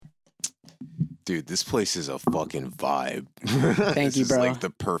Dude, this place is a fucking vibe. Thank you, bro. This is like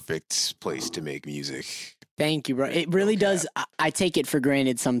the perfect place to make music. Thank you, bro. It really does. I take it for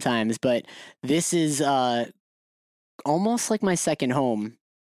granted sometimes, but this is almost like my second home,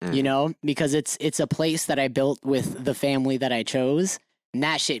 you know, because it's a place that I built with the family that I chose. And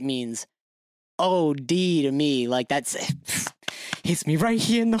that shit means OD to me. Like that's hits me right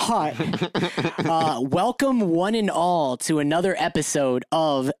here in the heart. Welcome one and all to another episode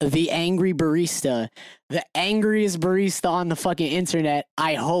of The Angry Barista, the angriest barista on the fucking internet,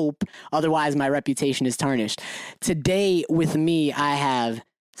 I hope. Otherwise, my reputation is tarnished. Today with me, I have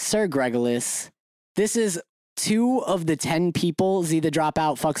Sir Gregolas. This is 2 of the 10 people Z the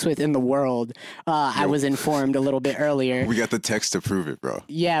Dropout fucks with in the world. I was informed a little bit earlier. We got the text to prove it, bro.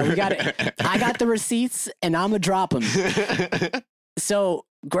 Yeah, we got it. I got the receipts, and I'm going to drop them. So,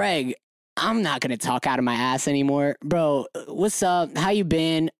 Greg, I'm not going to talk out of my ass anymore. Bro, what's up? How you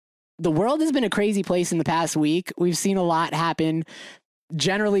been? The world has been a crazy place in the past week. We've seen a lot happen.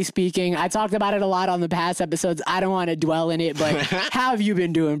 Generally speaking, I talked about it a lot on the past episodes. I don't want to dwell in it, but how have you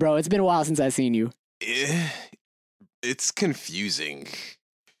been doing, bro? It's been a while since I've seen you. It's confusing.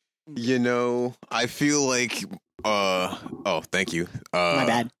 You know, I feel like, oh, thank you. My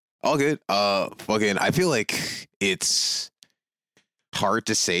bad. All good. I feel like it's hard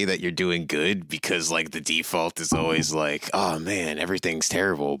to say that you're doing good because like the default is always like, oh man, everything's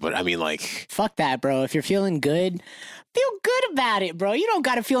terrible. But I mean, like, fuck that, bro. If you're feeling good, feel good about it, bro. You don't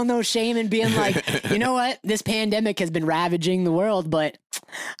got to feel no shame in being like, you know what? This pandemic has been ravaging the world, but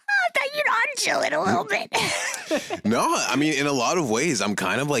I thought you'd on chilling a little bit. No, I mean, in a lot of ways, I'm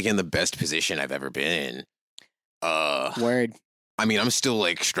kind of like in the best position I've ever been in. Word. I mean, I'm still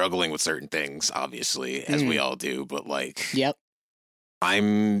like struggling with certain things, obviously, as we all do, but like, yep.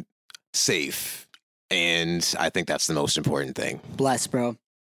 I'm safe, and I think that's the most important thing. Bless, bro.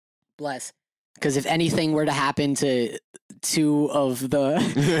 Bless. Because if anything were to happen to 2 of the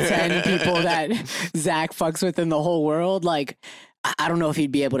 10 people that Zach fucks with in the whole world, like, I don't know if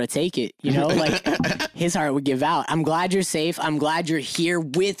he'd be able to take it, you know? Like, his heart would give out. I'm glad you're safe. I'm glad you're here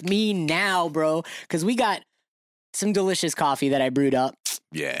with me now, bro, because we got some delicious coffee that I brewed up.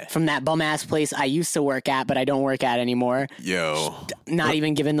 Yeah. From that bum-ass place I used to work at, but I don't work at anymore. Yo. Not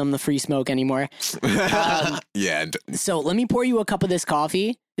even giving them the free smoke anymore. Yeah. So let me pour you a cup of this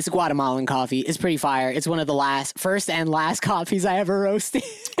coffee. It's Guatemalan coffee. It's pretty fire. It's one of the first and last coffees I ever roasted.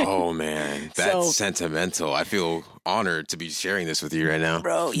 Oh, man. That's sentimental. I feel honored to be sharing this with you right now.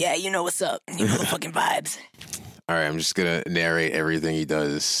 Bro, yeah, you know what's up. You know the fucking vibes. All right, I'm just going to narrate everything he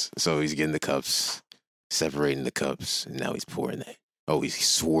does. So he's getting the cups, separating the cups, and now he's pouring it. Oh, he's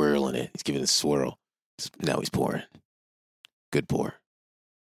swirling it. He's giving it a swirl. Now he's pouring. Good pour.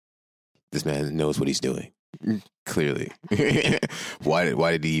 This man knows what he's doing. Clearly.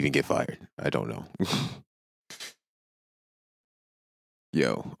 Why did he even get fired? I don't know.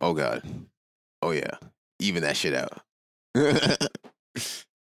 Yo, oh God. Oh yeah. Even that shit out. Here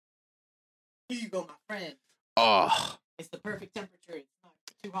you go, my friend. Oh. It's the perfect temperature. It's not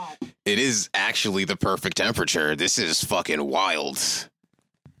too hot. It is actually the perfect temperature. This is fucking wild.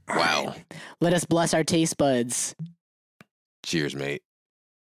 Wow. Right. Let us bless our taste buds. Cheers, mate.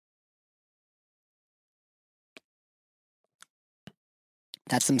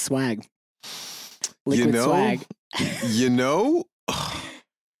 That's some swag. Liquid swag. You know?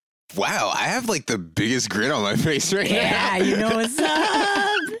 Wow, I have like the biggest grin on my face right now. Yeah, you know what's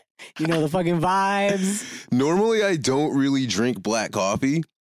up. You know the fucking vibes. Normally, I don't really drink black coffee.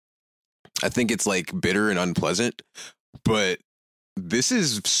 I think it's like bitter and unpleasant, but this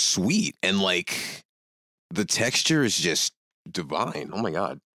is sweet and like the texture is just divine. Oh my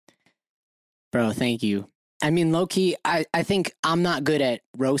God. Bro, thank you. I mean, low-key, I think I'm not good at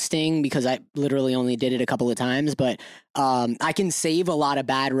roasting because I literally only did it a couple of times, but I can save a lot of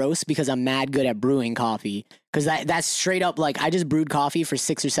bad roasts because I'm mad good at brewing coffee. Because that's straight up, like, I just brewed coffee for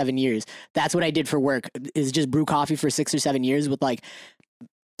 6 or 7 years. That's what I did for work, is just brew coffee for 6 or 7 years with, like,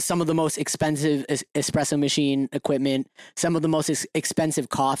 some of the most expensive espresso machine equipment, some of the most expensive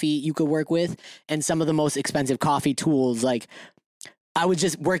coffee you could work with, and some of the most expensive coffee tools, like... I was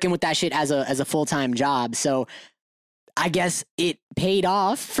just working with that shit as a full-time job. So I guess it paid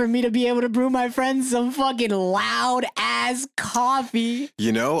off for me to be able to brew my friends some fucking loud ass coffee.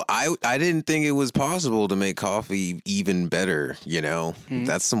 You know, I didn't think it was possible to make coffee even better, you know? Mm-hmm.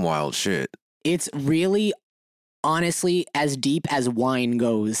 That's some wild shit. It's really, honestly, as deep as wine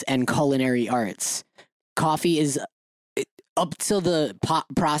goes and culinary arts. Coffee is... up till the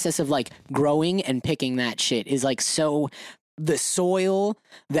process of like growing and picking that shit is like so... The soil,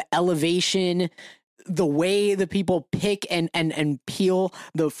 the elevation, the way the people pick and peel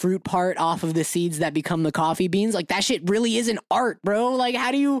the fruit part off of the seeds that become the coffee beans, like that shit really isn't art, bro. Like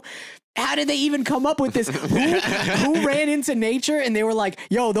how did they even come up with this? Who ran into nature and they were like,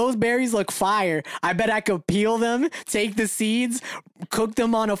 yo, those berries look fire. I bet I could peel them, take the seeds, cook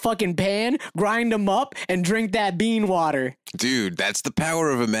them on a fucking pan, grind them up, and drink that bean water. Dude, that's the power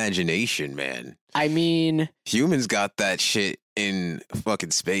of imagination, man. I mean, humans got that shit in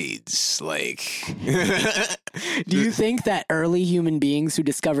fucking spades. Like, do you think that early human beings who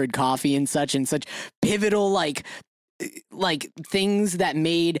discovered coffee and such pivotal, like things that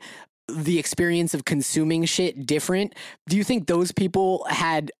made the experience of consuming shit different, do you think those people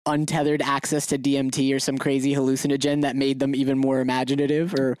had untethered access to DMT or some crazy hallucinogen that made them even more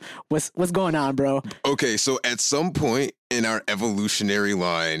imaginative? Or what's going on, bro? Okay, so at some point in our evolutionary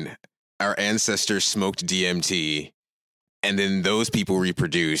line, our ancestors smoked DMT, and then those people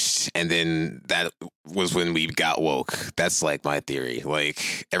reproduced, and then that was when we got woke. That's like my theory.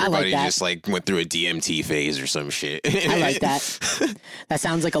 Like everybody just like went through a DMT phase or some shit. I like that. That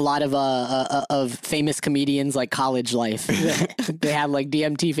sounds like a lot of famous comedians like college life. They have like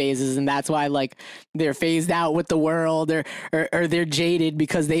DMT phases, and that's why like they're phased out with the world, or they're jaded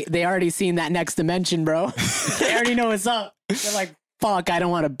because they already seen that next dimension, bro. They already know what's up. They're like, fuck, I don't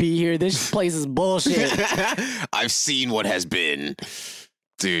want to be here. This place is bullshit. I've seen what has been.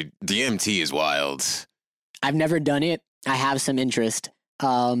 Dude, DMT is wild. I've never done it. I have some interest.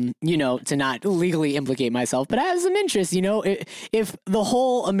 To not legally implicate myself, but I have some interest, if the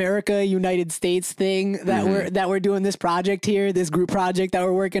whole America, United States thing that we're doing this project here, this group project that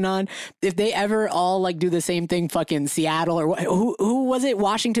we're working on, if they ever all like do the same thing, fucking Seattle or who was it?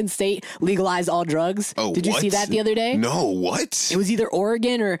 Washington State legalized all drugs. Oh, did you see that the other day? No, what? It was either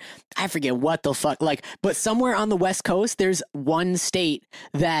Oregon or I forget what the fuck, but somewhere on the West Coast, there's one state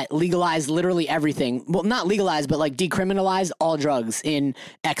that legalized literally everything. Well, not legalized, but like decriminalized all drugs in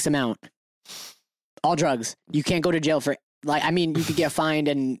X amount. All drugs. You can't go to jail for, you could get fined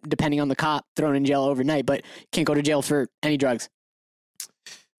and depending on the cop, thrown in jail overnight, but you can't go to jail for any drugs.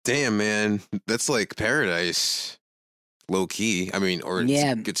 Damn, man. That's like paradise. Low key. It's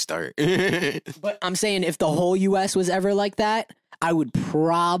a good start. But I'm saying if the whole US was ever like that, I would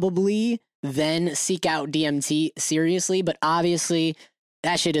probably then seek out DMT seriously, but obviously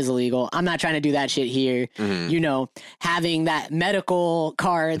that shit is illegal. I'm not trying to do that shit here. Mm-hmm. Having that medical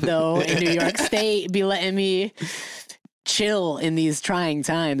card, though, in New York State be letting me chill in these trying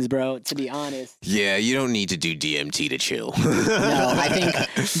times, bro, to be honest. Yeah, you don't need to do DMT to chill. No, I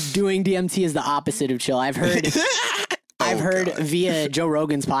think doing DMT is the opposite of chill. I've heard via Joe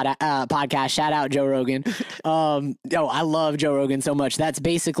Rogan's podcast. Shout out Joe Rogan. I love Joe Rogan so much. That's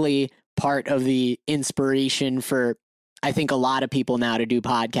basically part of the inspiration for, I think, a lot of people now to do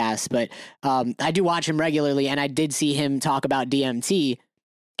podcasts. But I do watch him regularly, and I did see him talk about DMT,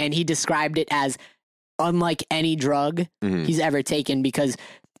 and he described it as unlike any drug he's ever taken, because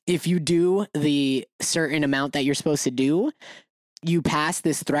if you do the certain amount that you're supposed to do, you pass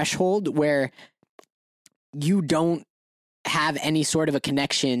this threshold where you don't have any sort of a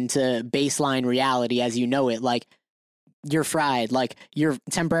connection to baseline reality as you know it. Like, you're fried, like you're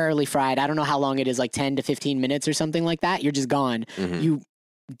temporarily fried. I don't know how long it is, like 10 to 15 minutes or something like that. You're just gone. You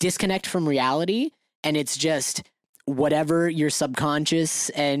disconnect from reality, and it's just whatever your subconscious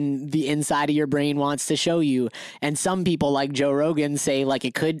and the inside of your brain wants to show you. And some people like Joe Rogan say like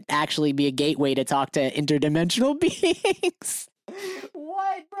it could actually be a gateway to talk to interdimensional beings.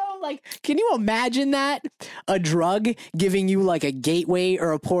 What, bro? Like, can you imagine that? A drug giving you like a gateway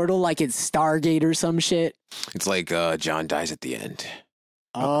or a portal, like it's Stargate or some shit. It's like John dies at the end.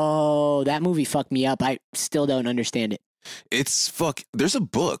 Oh, that movie fucked me up. I still don't understand it. There's a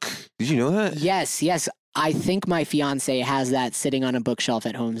book. Did you know that? Yes. I think my fiance has that sitting on a bookshelf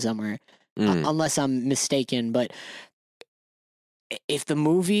at home somewhere, unless I'm mistaken. But if the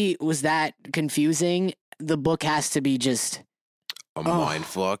movie was that confusing, the book has to be just a mind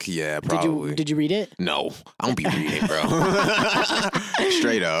fuck. Yeah, probably. Did you read it? No, I don't be reading, bro.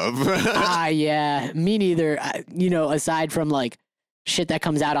 Straight up. Yeah, me neither. Aside from like shit that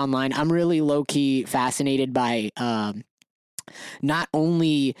comes out online, I'm really low key fascinated by not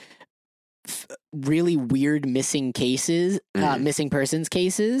only really weird missing persons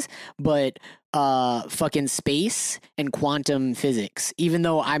cases, but fucking space and quantum physics. Even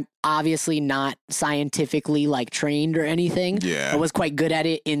though I'm obviously not scientifically like trained or anything, I was quite good at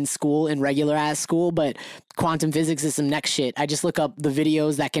it in school, in regular ass school, but quantum physics is some next shit. I just look up the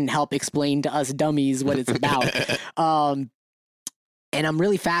videos that can help explain to us dummies what it's about. And I'm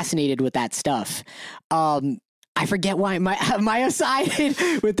really fascinated with that stuff. I forget why my aside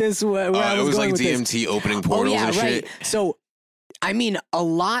with this. Where I it was going like with DMT this. opening portals and shit. So, I mean, a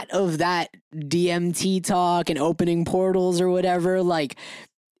lot of that DMT talk and opening portals or whatever, like,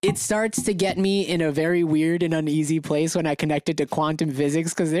 it starts to get me in a very weird and uneasy place when I connect it to quantum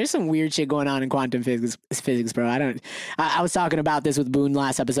physics, because there's some weird shit going on in quantum physics, bro. I was talking about this with Boone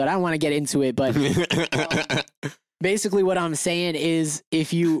last episode. I don't want to get into it, but basically what I'm saying is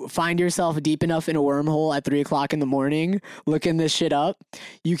if you find yourself deep enough in a wormhole at 3:00 in the morning, looking this shit up,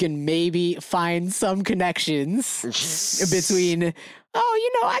 you can maybe find some connections between,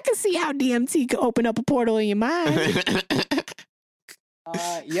 I can see how DMT could open up a portal in your mind.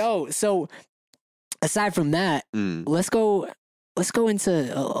 So aside from that, let's go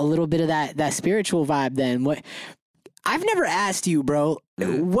into a little bit of that spiritual vibe then. What I've never asked you, bro,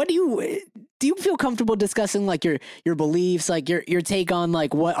 what do you feel comfortable discussing, like your beliefs, like your take on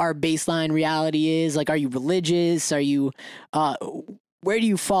like what our baseline reality is? Like, are you religious? Are you where do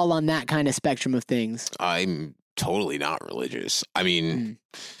you fall on that kind of spectrum of things? I'm totally not religious. I mean,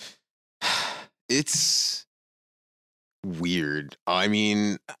 it's weird. I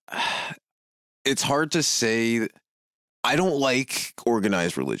mean, it's hard to say. I don't like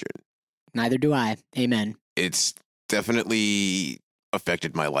organized religion. Neither do I. Amen. It's definitely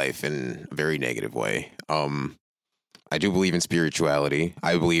affected my life in a very negative way. I do believe in spirituality.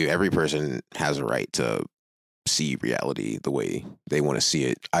 I believe every person has a right to see reality the way they want to see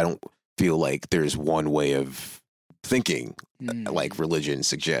it. I don't feel like there's one way of thinking like religion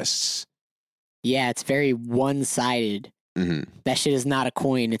suggests. Yeah, it's very one-sided. Mm-hmm. That shit is not a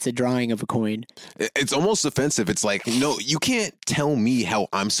coin. It's a drawing of a coin. It's almost offensive. It's like, no, you can't tell me how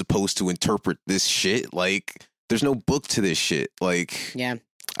I'm supposed to interpret this shit. Like, there's no book to this shit. Like, yeah,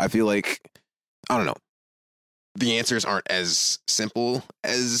 I feel like, I don't know. The answers aren't as simple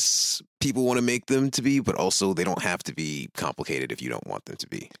as people want to make them to be, but also they don't have to be complicated if you don't want them to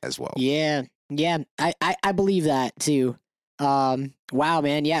be as well. Yeah. I believe that too. Wow,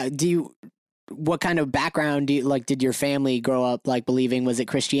 man. Yeah. What kind of background did your family grow up like believing? Was it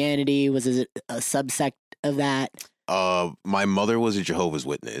Christianity? Was it a subsect of that? My mother was a Jehovah's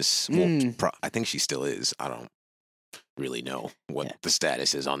Witness. Well, I think she still is. I don't really know what the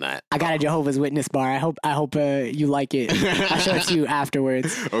status is on that. I got a Jehovah's Witness bar. I hope you like it. I'll show it to you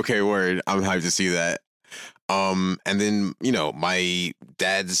afterwards. Okay, word. I'm hyped to see that. And then, my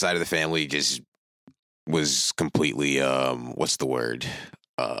dad's side of the family just was completely what's the word?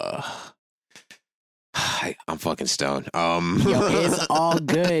 I'm fucking stoned. It's all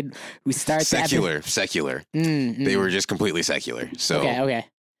good. We start secular. Mm-hmm. They were just completely secular. So okay.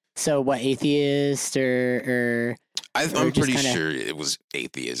 So what, atheist or I'm pretty sure it was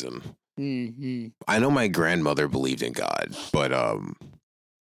atheism. Mm-hmm. I know my grandmother believed in God, but I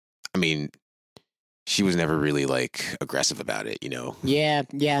mean, she was never really like aggressive about it,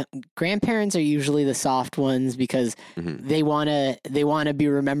 Yeah. Grandparents are usually the soft ones because they wanna be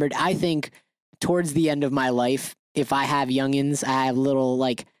remembered. I think towards the end of my life, if I have youngins, I have little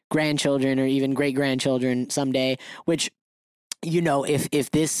like grandchildren or even great grandchildren someday, which, if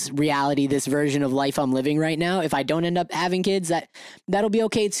this reality, this version of life I'm living right now, if I don't end up having kids, that'll be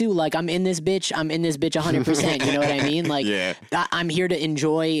okay too. Like, I'm in this bitch 100%. You know what I mean? Like, yeah. I'm here to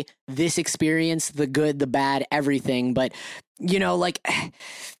enjoy this experience, the good, the bad, everything. But, like,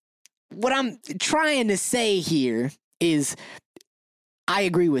 what I'm trying to say here is I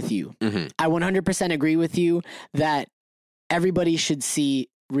agree with you. Mm-hmm. I 100% agree with you that everybody should see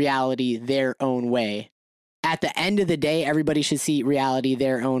reality their own way. At the end of the day, everybody should see reality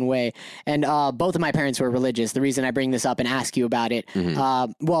their own way. And both of my parents were religious. The reason I bring this up and ask you about it,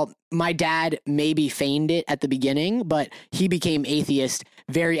 well, my dad maybe feigned it at the beginning, but he became atheist,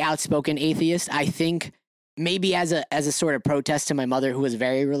 very outspoken atheist. I think maybe as a sort of protest to my mother, who was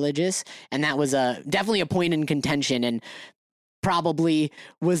very religious, and that was definitely a point in contention. And probably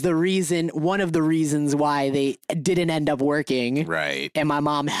was one of the reasons why they didn't end up working. Right. And my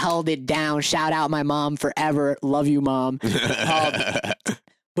mom held it down. Shout out my mom forever. Love you, Mom.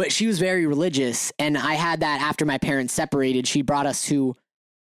 But she was very religious. And I had that after my parents separated. She brought us to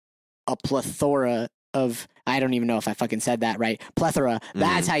a plethora of, I don't even know if I fucking said that right. Plethora.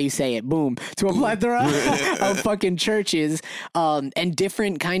 That's how you say it. Boom. To a plethora of fucking churches and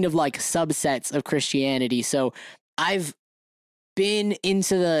different kind of like subsets of Christianity. So I've been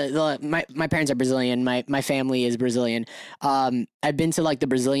into my parents are Brazilian. My family is Brazilian. I've been to like the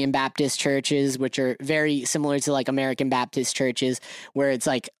Brazilian Baptist churches, which are very similar to like American Baptist churches, where it's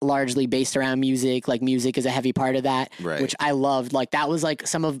like largely based around music. Like, music is a heavy part of that, right. Which I loved. Like, that was like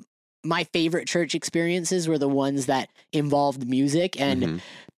some of my favorite church experiences were the ones that involved music. And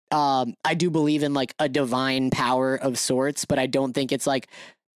I do believe in like a divine power of sorts, but I don't think it's like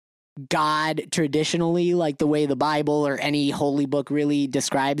God traditionally, like the way the Bible or any holy book really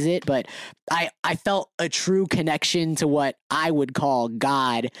describes it. But I felt a true connection to what I would call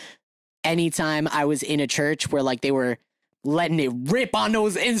God anytime I was in a church where like they were letting it rip on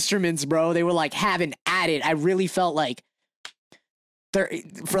those instruments, bro. They were like having at it. I really felt like,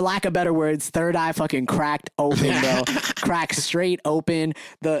 for lack of better words, third eye fucking cracked open, bro. Cracked straight open.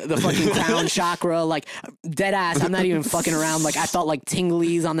 The fucking crown chakra, like dead ass. I'm not even fucking around. Like I felt like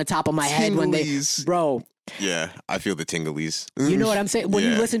tinglies on the top of my head when they, bro. Yeah, I feel the tinglies. You know what I'm saying? When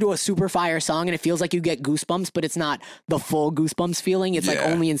you listen to a super fire song and it feels like you get goosebumps, but it's not the full goosebumps feeling. It's like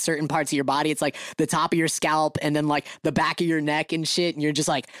only in certain parts of your body. It's like the top of your scalp and then like the back of your neck and shit. And you're just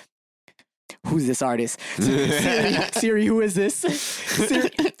like, who's this artist? Siri, who is this? Siri,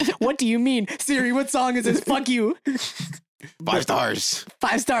 what do you mean? Siri, what song is this? Fuck you. 5 stars.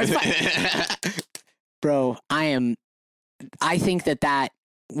 5 stars. Bro, I think that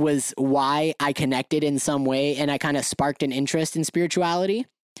was why I connected in some way and I kind of sparked an interest in spirituality.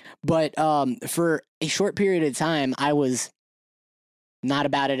 But for a short period of time, I was not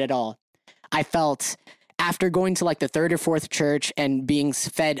about it at all. I felt after going to like the third or fourth church and being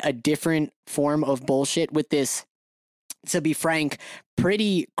fed a different form of bullshit with this, to be frank,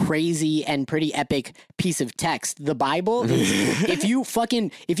 pretty crazy and pretty epic piece of text. The Bible, if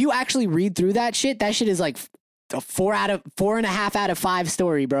you actually read through that shit is like a 4.5 out of 5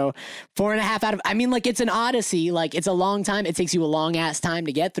 story, bro. 4.5 out of, I mean, like it's an odyssey. Like it's a long time. It takes you a long ass time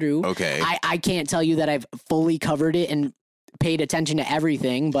to get through. Okay. I can't tell you that I've fully covered it and paid attention to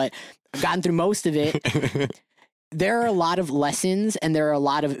everything, but I've gotten through most of it. There are a lot of lessons and there are a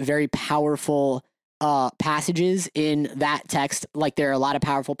lot of very powerful passages in that text. Like there are a lot of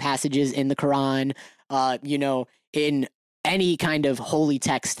powerful passages in the Quran, in any kind of holy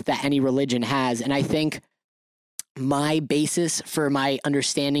text that any religion has. And I think my basis for my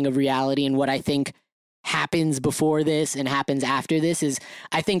understanding of reality and what I think happens before this and happens after this is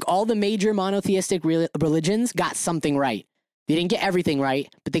I think all the major monotheistic religions got something right. They didn't get everything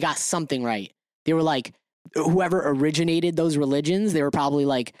right, but they got something right. They were like, whoever originated those religions, they were probably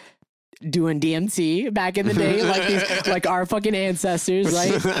like doing DMT back in the day, like our fucking ancestors,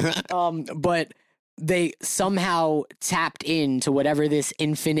 right? But they somehow tapped into whatever this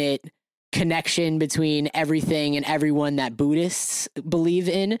infinite connection between everything and everyone that Buddhists believe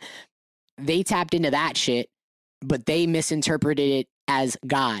in. They tapped into that shit, but they misinterpreted it as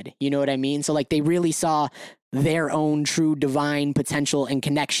God. You know what I mean? So like they really saw their own true divine potential and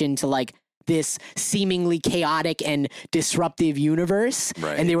connection to like this seemingly chaotic and disruptive universe.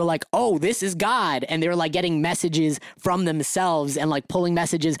 Right. And they were like, oh, this is God. And they were like getting messages from themselves and like pulling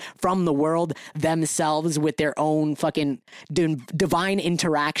messages from the world themselves with their own fucking divine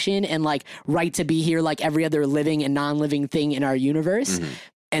interaction and like right to be here like every other living and non-living thing in our universe. Mm-hmm.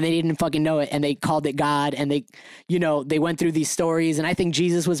 And they didn't fucking know it. And they called it God. And they, they went through these stories. And I think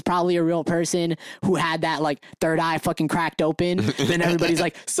Jesus was probably a real person who had that like third eye fucking cracked open. Then everybody's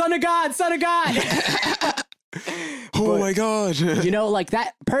like, son of God, son of God. Oh my God. Like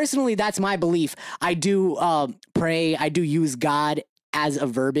that, personally, that's my belief. I do pray. I do use God as a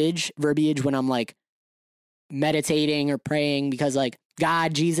verbiage when I'm like meditating or praying because like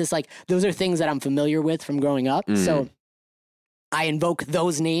God, Jesus, like those are things that I'm familiar with from growing up. Mm. So I invoke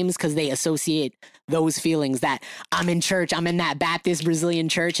those names because they associate those feelings that I'm in church, I'm in that Baptist Brazilian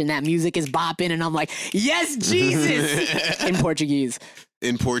church and that music is bopping and I'm like, yes, Jesus, in Portuguese.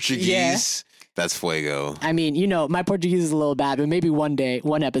 In Portuguese? Yeah. That's fuego. I mean, my Portuguese is a little bad, but maybe one day,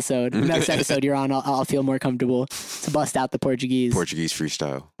 one episode, next episode you're on, I'll feel more comfortable to bust out the Portuguese. Portuguese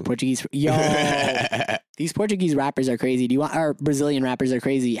freestyle. Yo, these Portuguese rappers are crazy. Our Brazilian rappers are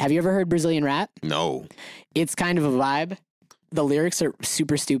crazy. Have you ever heard Brazilian rap? No. It's kind of a vibe. The lyrics are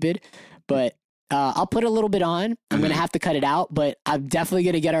super stupid, but I'll put a little bit on. I'm going to have to cut it out, but I'm definitely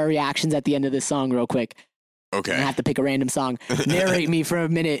going to get our reactions at the end of this song real quick. Okay. I have to pick a random song. Narrate me for a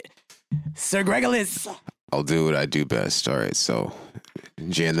minute. Sir Gregolas. I'll do what I do best. All right. So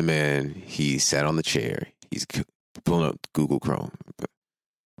Jan the man, he sat on the chair. He's pulling up Google Chrome. But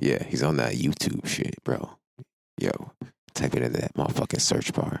yeah, he's on that YouTube shit, bro. Yo, type it into that motherfucking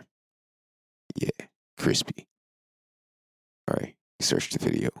search bar. Yeah, crispy. All right, search the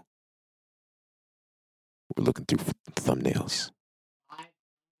video. We're looking through thumbnails.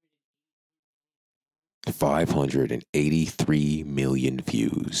 583 million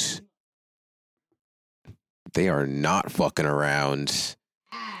views. They are not fucking around.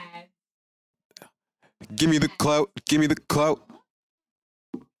 Give me the clout. Give me the clout.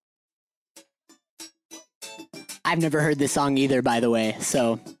 I've never heard this song either, by the way,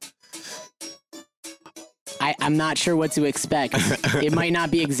 so I'm not sure what to expect. It might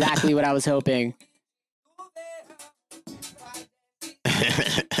not be exactly what I was hoping.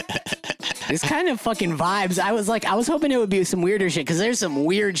 This kind of fucking vibes. I was hoping it would be some weirder shit because there's some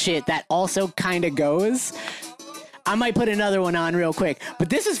weird shit that also kind of goes. I might put another one on real quick, but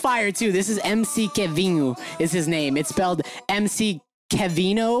this is fire too. This is MC Kevino is his name. It's spelled MC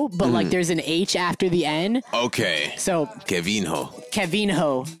Kevino, but like there's an H after the N. Okay. So Kevino.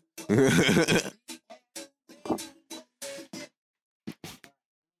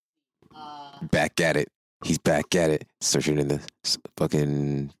 Back at it. He's back at it. Searching in the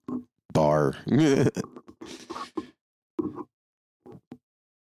fucking bar.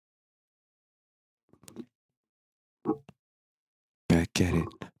 Back at it.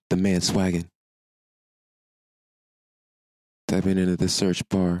 The man swagging. Typing into the search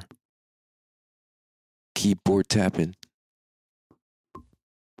bar. Keyboard tapping.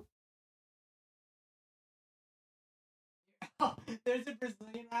 Oh, there's a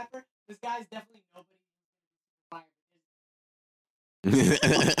Brazilian rapper. This guy's definitely nobody.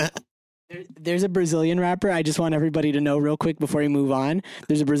 There's a Brazilian rapper. I just want everybody to know real quick before we move on.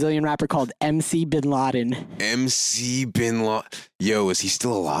 There's a Brazilian rapper called MC Bin Laden. MC Bin Laden. Yo, is he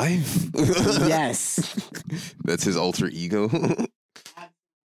still alive? Yes. That's his alter ego.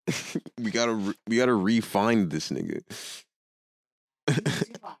 we gotta refine this nigga.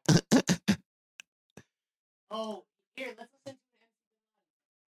 Oh, here, let's listen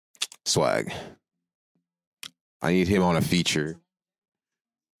to Swag. I need him on a feature.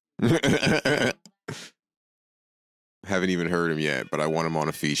 Haven't even heard him yet, but I want him on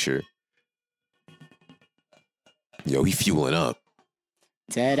a feature. Yo, he fueling up.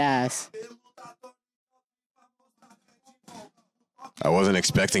 Dead ass. I wasn't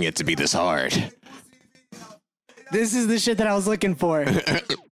expecting it to be this hard. This is the shit that I was looking for.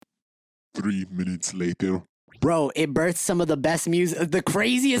 3 minutes later. Bro, it birthed some of the best music, the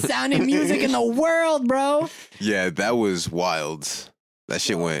craziest sounding music in the world, bro. Yeah, that was wild. That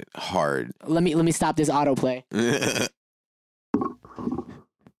shit went hard. Let me stop this autoplay.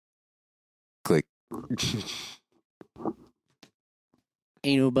 Click.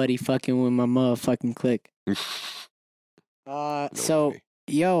 Ain't nobody fucking with my motherfucking click. So,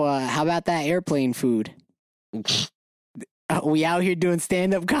 yo, how about that airplane food? We out here doing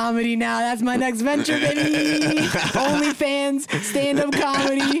stand-up comedy now. That's my next venture, baby. OnlyFans, stand-up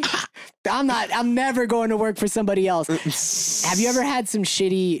comedy. I'm never going to work for somebody else. Have you ever had some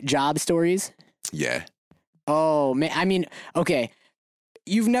shitty job stories? Yeah. Oh, man. I mean, okay.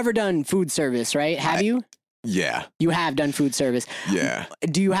 You've never done food service, right? Have you? Yeah. You have done food service. Yeah.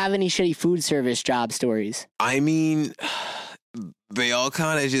 Do you have any shitty food service job stories? I mean, they all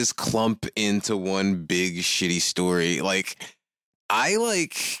kind of just clump into one big shitty story. Like, I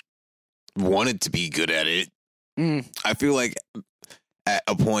wanted to be good at it. I feel like at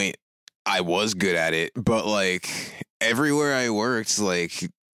a point I was good at it, but like everywhere I worked, like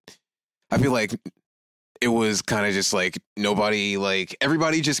I feel like it was kind of just like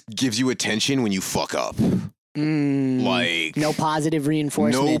everybody just gives you attention when you fuck up. Like no positive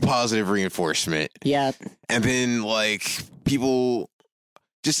reinforcement. No positive reinforcement. Yeah. And then like people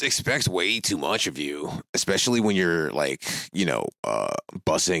just expect way too much of you, especially when you're like,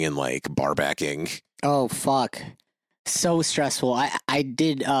 bussing and like bar backing. Oh fuck. So stressful. I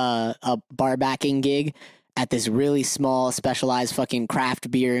did a bar backing gig at this really small specialized fucking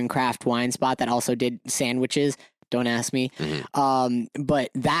craft beer and craft wine spot that also did sandwiches. Don't ask me. Mm-hmm. But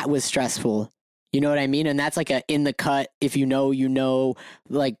that was stressful. You know what I mean? And that's like a in the cut, if you know,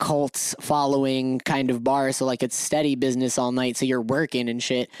 like cults following kind of bar. So like it's steady business all night. So you're working and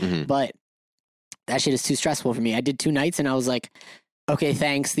shit. Mm-hmm. But that shit is too stressful for me. I did 2 nights and I was like, okay,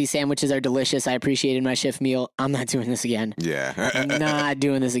 thanks. These sandwiches are delicious. I appreciated my shift meal. I'm not doing this again. Yeah. I'm not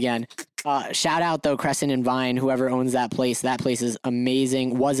doing this again. Shout out though, Crescent and Vine, whoever owns that place. That place is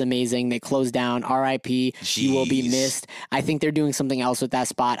amazing, was amazing. They closed down. R.I.P. You will be missed. I think they're doing something else with that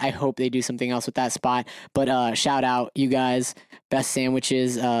spot. I hope they do something else with that spot. But shout out, you guys. Best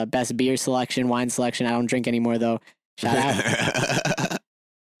sandwiches, best beer selection, wine selection. I don't drink anymore though. Shout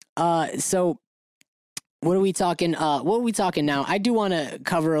out. So what are we talking? What are we talking now? I do want to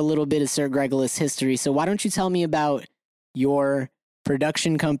cover a little bit of Sir Gregolas history. So why don't you tell me about your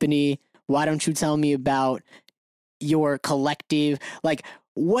production company? Why don't you tell me about your collective? Like,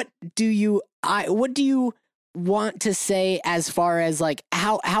 what do you want to say as far as like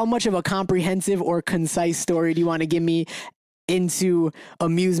how much of a comprehensive or concise story do you want to give me into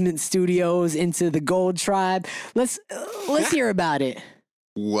Amusement Studios, into the Gold Tribe? Let's hear about it.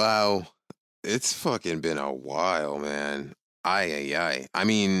 Wow. It's fucking been a while, man. I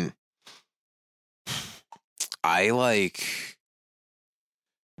mean, I like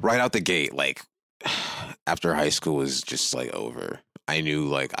right out the gate, like after high school was just like over, I knew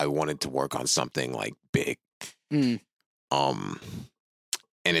like I wanted to work on something like big. Mm. And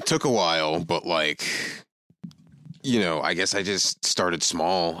it took a while, but like, you know, I guess I just started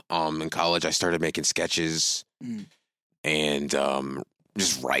small. In college, I started making sketches and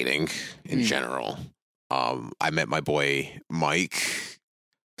just writing in general. I met my boy Mike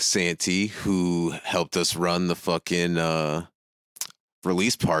Santee, who helped us run the fucking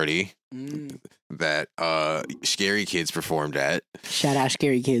release party that Scary Kids performed at. Shout out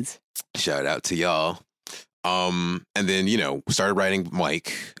Scary Kids. Shout out to y'all. And then, you know, started writing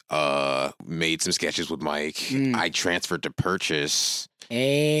Mike, made some sketches with Mike. I transferred to Purchase.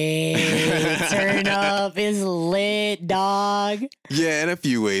 Hey, turn up is lit, dog. Yeah, in a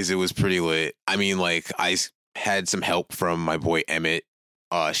few ways it was pretty lit. I mean, like, I had some help from my boy Emmett.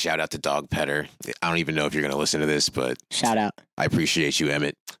 Shout out to Dog Petter. I don't even know if you're going to listen to this, but shout out. I appreciate you,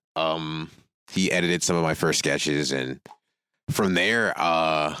 Emmett. He edited some of my first sketches, and from there,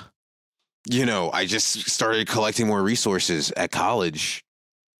 you know, I just started collecting more resources at college.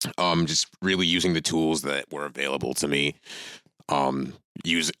 Just really using the tools that were available to me.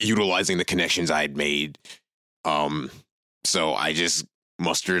 Utilizing the connections I had made. So I just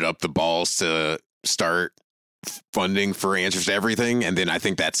mustered up the balls to start funding for Answers to Everything, and then I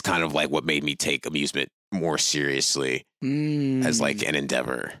think that's kind of like what made me take amusement more seriously as like an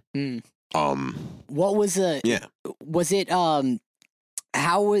endeavor. What was was it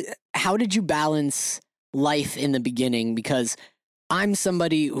how did you balance life in the beginning? Because I'm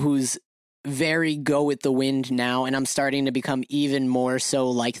somebody who's very go with the wind now, and I'm starting to become even more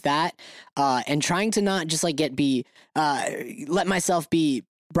so like that, and trying to not just like let myself be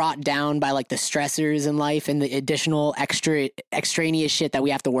brought down by like the stressors in life and the additional extraneous shit that we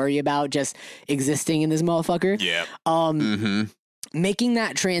have to worry about just existing in this motherfucker. Yeah. Making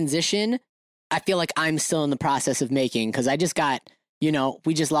that transition, I feel like I'm still in the process of making, because I just got, you know,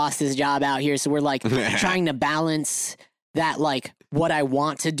 we just lost this job out here, so we're like trying to balance that, like what I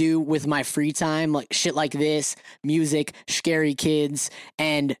want to do with my free time, like shit like this, music, Scary Kids,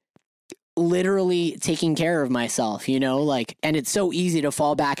 and literally taking care of myself, you know, like, and it's so easy to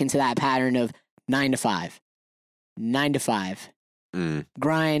fall back into that pattern of 9 to 5,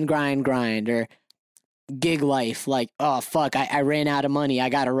 grind, or gig life. Like, oh fuck, I ran out of money. I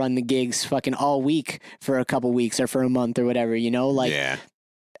got to run the gigs fucking all week for a couple weeks or for a month or whatever, you know, like, yeah,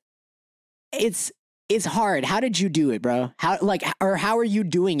 it's hard. How did you do it, bro? How are you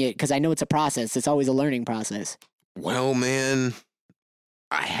doing it? Cause I know it's a process. It's always a learning process. Well, man,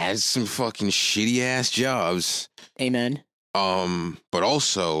 I had some fucking shitty ass jobs. Amen. But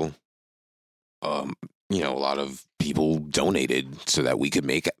also, you know, a lot of people donated so that we could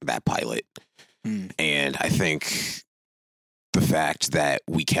make that pilot. And I think the fact that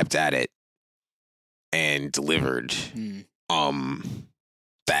we kept at it and delivered,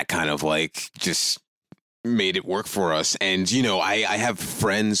 that kind of like just made it work for us. And, you know, I have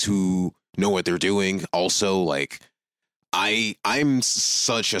friends who know what they're doing. Also, like, I'm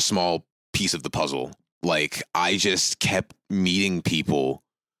such a small piece of the puzzle. Like, I just kept meeting people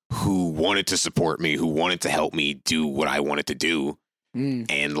who wanted to support me, who wanted to help me do what I wanted to do.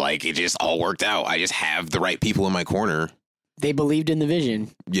 And like, it just all worked out. I just have the right people in my corner. They believed in the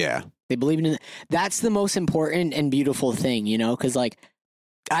vision. Yeah. They believed in that's the most important and beautiful thing, you know, because like,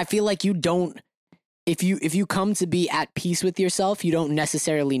 I feel like you don't, if you come to be at peace with yourself, you don't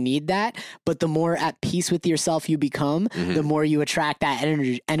necessarily need that. But the more at peace with yourself you become, the more you attract that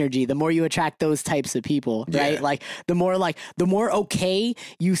energy, the more you attract those types of people, right? Yeah. Like the more okay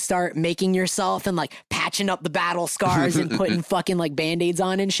you start making yourself and like patching up the battle scars and putting fucking like Band-Aids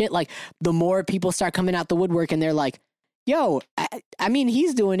on and shit, like the more people start coming out the woodwork and they're like, yo, I mean,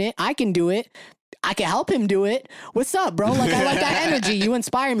 he's doing it. I can do it. I can help him do it. What's up, bro? Like, I like that energy. You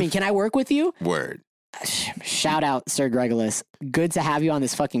inspire me. Can I work with you? Word. Shout out, Sir Gregolas. Good to have you on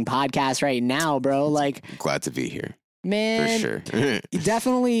this fucking podcast right now, bro. Like, glad to be here. Man, for sure.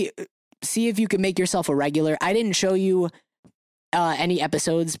 Definitely see if you can make yourself a regular. I didn't show you any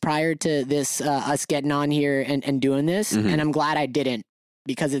episodes prior to this, us getting on here and doing this. And I'm glad I didn't,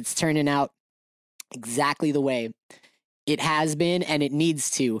 because it's turning out exactly the way it has been, and it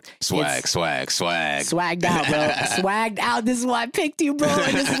needs to. Swag. Swagged out, bro. Swagged out. This is why I picked you, bro.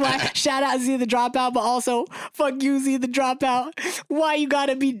 And this is why, shout out Z the Dropout, but also fuck you, Z the Dropout. Why you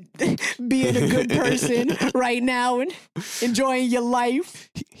gotta be being a good person right now and enjoying your life.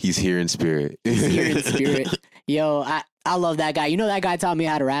 He's here in spirit. He's here in spirit. Yo, I love that guy. You know that guy taught me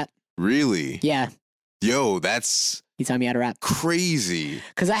how to rap? Really? Yeah. Yo, that's He taught me how to rap. Crazy.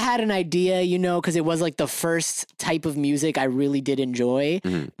 Because I had an idea, you know, because it was like the first type of music I really did enjoy,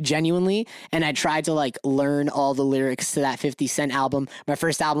 genuinely. And I tried to like learn all the lyrics to that 50 Cent album. My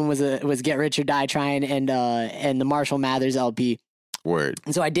first album was Get Rich or Die Trying and the Marshall Mathers LP. Word.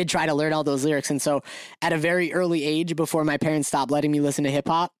 And so I did try to learn all those lyrics. And so at a very early age, before my parents stopped letting me listen to hip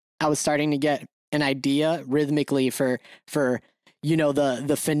hop, I was starting to get an idea rhythmically for you know,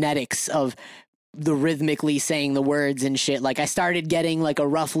 the phonetics of the rhythmically saying the words and shit. Like I started getting like a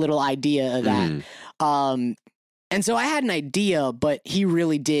rough little idea of that. And so I had an idea, but he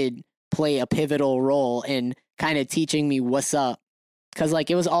really did play a pivotal role in kind of teaching me what's up. Cause like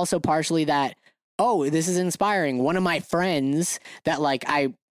it was also partially that, oh, this is inspiring. One of my friends that like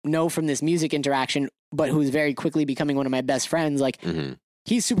I know from this music interaction, but who's very quickly becoming one of my best friends, like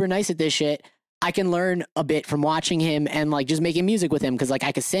he's super nice at this shit. I can learn a bit from watching him and like just making music with him. Cause like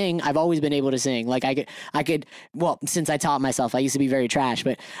I could sing. I've always been able to sing. Like I could, well, since I taught myself, I used to be very trash,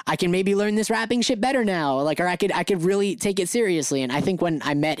 but I can maybe learn this rapping shit better now. Like, or I could really take it seriously. And I think when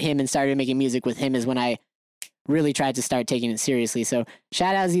I met him and started making music with him is when I really tried to start taking it seriously. So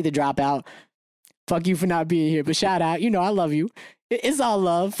shout out Z the Dropout. Fuck you for not being here, but shout out. You know, I love you. It's all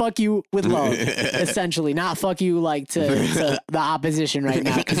love. Fuck you with love, essentially. Not fuck you like to the opposition right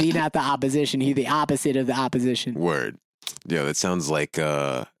now, because he's not the opposition. He's the opposite of the opposition. Word. Yo, that sounds like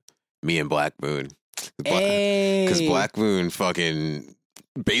me and Black Moon. Hey. Because Black Moon fucking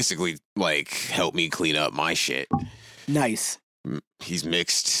basically like helped me clean up my shit. Nice. He's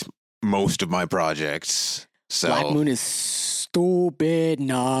mixed most of my projects. So Black Moon is stupid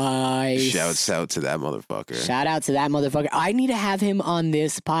nice. Shouts out to that motherfucker. Shout out to that motherfucker. I need to have him on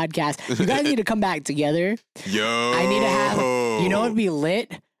this podcast. You guys need to come back together. Yo. I need to have, you know what'd be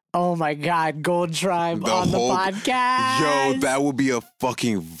lit? Oh my God, Gold Tribe on the podcast. Yo, that would be a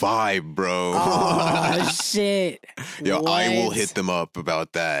fucking vibe, bro. Oh, shit. Yo, What? I will hit them up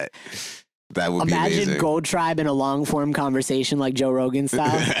about that. That would be amazing. Imagine Gold Tribe in a long form conversation like Joe Rogan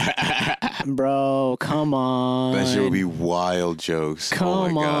style. Bro, come on. That shit would be wild jokes. Come oh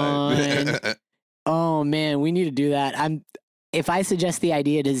my God. on. Oh man, we need to do that. If I suggest the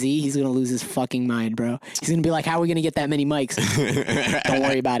idea to Z, he's gonna lose his fucking mind, bro. He's gonna be like, "How are we gonna get that many mics?" Don't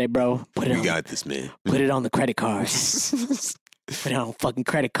worry about it, bro. We got this, man. Put it on the credit card. Put it on a fucking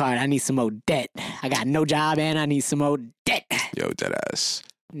credit card. I need some more debt. I got no job and I need some more debt. Yo, dead ass.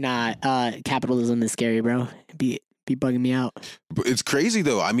 Nah, capitalism is scary, bro. Be bugging me out. But it's crazy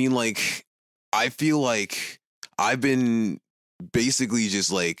though. I mean, like, I feel like I've been basically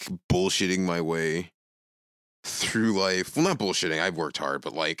just like bullshitting my way through life. Well, not bullshitting. I've worked hard,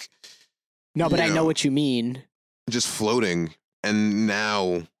 but like, No, but I know what you mean. Just floating. And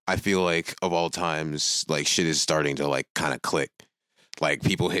now I feel like of all times, like shit is starting to like kind of click. Like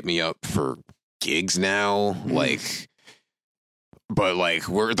people hit me up for gigs now. Like, but like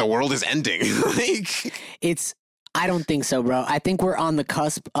the world is ending. Like I don't think so, bro. I think we're on the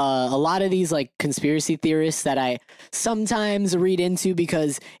cusp. A lot of these like conspiracy theorists that I sometimes read into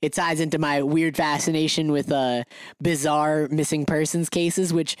because it ties into my weird fascination with bizarre missing persons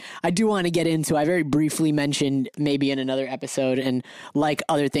cases, which I do want to get into. I very briefly mentioned maybe in another episode, and like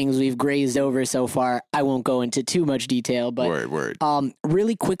other things we've grazed over so far, I won't go into too much detail. But word.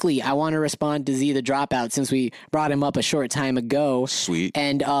 Really quickly, I want to respond to Z the Dropout since we brought him up a short time ago. Sweet.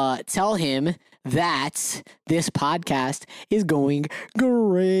 And tell him that this podcast is going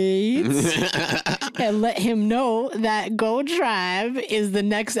great. And let him know that Gold Tribe is the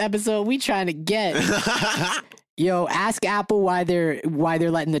next episode we trying to get. Yo, ask Apple why they're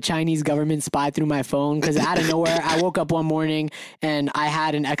letting the Chinese government spy through my phone, because out of nowhere I woke up one morning and I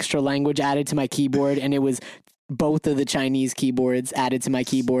had an extra language added to my keyboard, and it was both of the Chinese keyboards added to my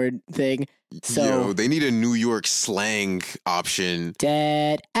keyboard thing. So, yo, they need a New York slang option.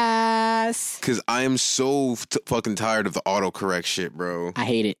 Dead ass. Because I am so fucking tired of the autocorrect shit, bro. I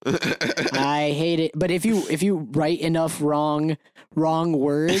hate it. I hate it. But if you write enough wrong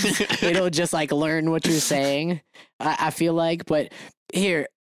words, it'll just like learn what you're saying. I feel like. But here,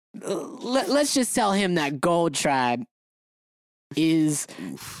 let's just tell him that Gold Tribe is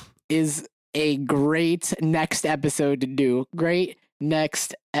a great next episode to do. Great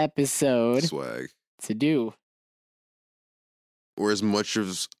next episode Swag to do. Or as much of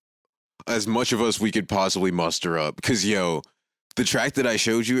us we could possibly muster up. Because yo, the track that I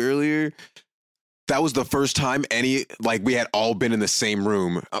showed you earlier, that was the first time we had all been in the same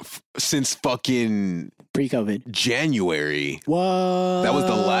room since fucking pre-COVID January. What? That was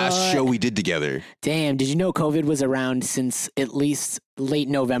the last show we did together. Damn, did you know COVID was around since at least late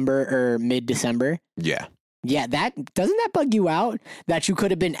November or mid-December? Yeah. Yeah, doesn't that bug you out that you could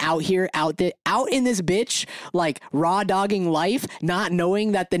have been out here, out in this bitch, like raw dogging life, not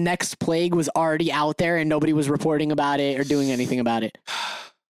knowing that the next plague was already out there and nobody was reporting about it or doing anything about it?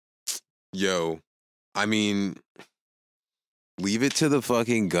 Yo, I mean, leave it to the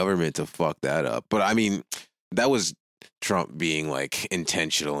fucking government to fuck that up. But I mean, that was Trump being like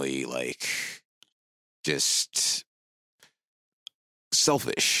intentionally like just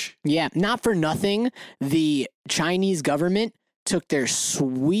selfish. Yeah, not for nothing. The Chinese government took their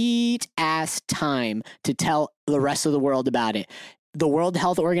sweet ass time to tell the rest of the world about it. The World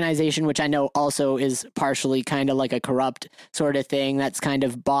Health Organization, which I know also is partially kind of like a corrupt sort of thing that's kind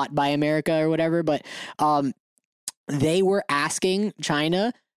of bought by America or whatever, but they were asking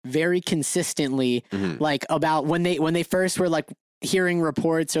China very consistently, like about when they first were like hearing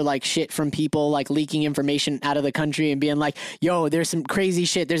reports or like shit from people like leaking information out of the country and being like, yo, there's some crazy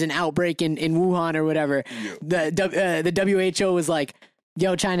shit. There's an outbreak in Wuhan or whatever. Yeah. The WHO was like,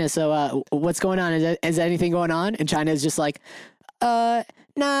 yo, China, so what's going on? Is anything going on? And China is just like, nah,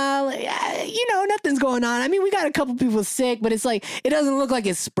 nothing's going on. I mean, we got a couple people sick, but it's like, it doesn't look like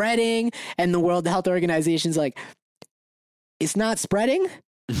it's spreading. And the World Health Organization's like, it's not spreading?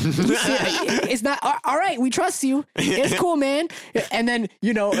 It's not all right. We trust you. It's cool, man. And then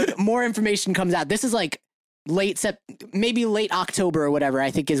more information comes out. This is like maybe late October or whatever.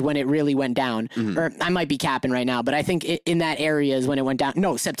 I think is when it really went down. Or I might be capping right now, but I think in that area is when it went down.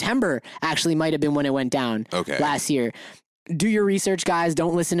 No, September actually might have been when it went down. Okay, last year. Do your research, guys.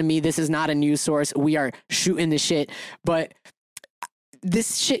 Don't listen to me. This is not a news source. We are shooting the shit. But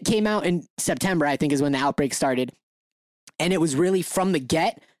this shit came out in September. I think is when the outbreak started. And it was really from the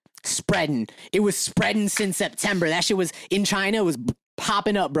get spreading. It was spreading since September. That shit was in China. It was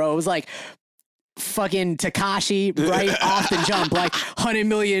popping up, bro. It was like fucking Takashi right off the jump, like 100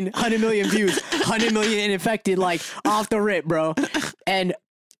 million views, 100 million infected, like off the rip, bro. And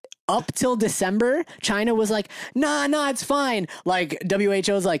up till December, China was like, nah, it's fine. Like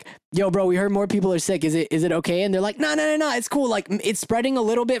WHO's like, yo, bro, we heard more people are sick. Is it okay? And they're like, no, it's cool. Like it's spreading a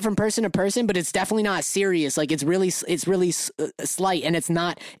little bit from person to person, but it's definitely not serious. Like it's really slight, and it's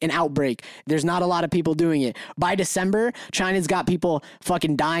not an outbreak. There's not a lot of people doing it. By December, China's got people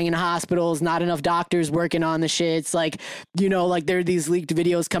fucking dying in hospitals, not enough doctors working on the shits. Like, like there are these leaked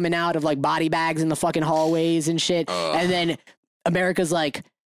videos coming out of like body bags in the fucking hallways and shit. And then America's like,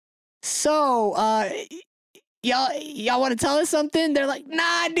 so, y'all want to tell us something? They're like,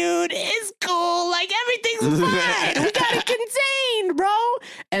 nah, dude, it's cool. Like, everything's fine. We got it contained, bro.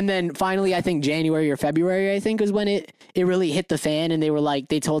 And then finally, I think January or February, I think, was when it really hit the fan. And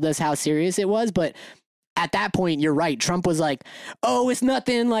they told us how serious it was. But at that point, you're right. Trump was like, oh, it's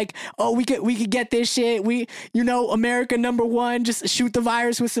nothing. Like, oh, we could get this shit. America #1, just shoot the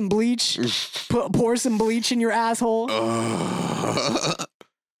virus with some bleach. Pour some bleach in your asshole.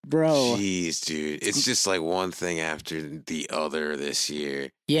 Bro. Jeez, dude. It's just like one thing after the other this year.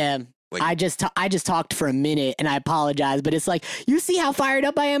 Yeah. Like, I just talked for a minute and I apologize, but it's like, you see how fired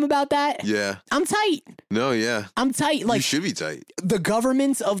up I am about that? Yeah. I'm tight. No, yeah. I'm tight. Like, you should be tight. The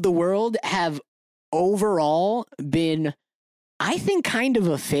governments of the world have overall been, I think, kind of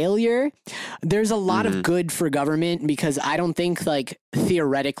a failure. There's a lot of good for government because I don't think like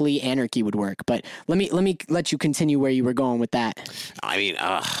theoretically anarchy would work. But let me let you continue where you were going with that. I mean,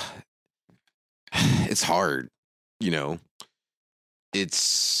 it's hard,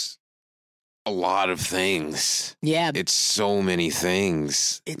 It's a lot of things. Yeah. It's so many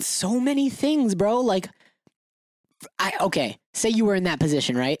things. It's so many things, bro. Like, okay, say you were in that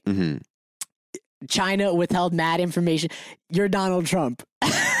position, right? Mm-hmm. China withheld mad information. You're Donald Trump.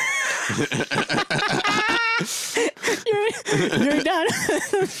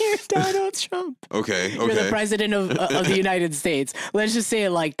 you're Donald Trump. Okay. You're the president of the United States. Let's just say it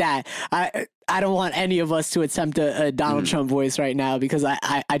like that. I don't want any of us to attempt a Donald Trump voice right now because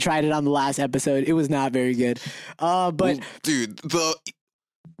I tried it on the last episode. It was not very good. But dude,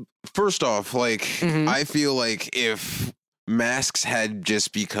 first off, like I feel like if masks had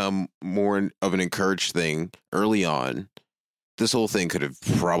just become more of an encouraged thing early on, this whole thing could have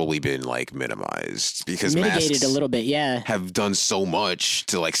probably been like minimized because mitigated masks a little bit, yeah, have done so much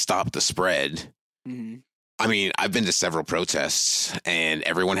to like stop the spread. I mean, I've been to several protests and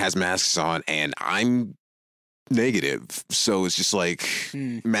everyone has masks on and I'm negative, so it's just like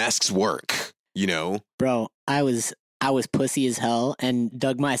masks work, Bro, I was pussy as hell and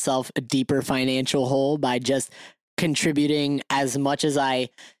dug myself a deeper financial hole by just contributing as much as I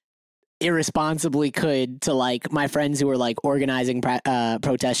irresponsibly could to like my friends who were like organizing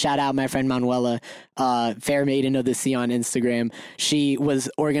protests. Shout out my friend Manuela, Fair Maiden of the Sea on Instagram. She was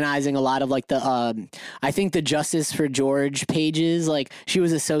organizing a lot of like the I think the Justice for George pages. Like she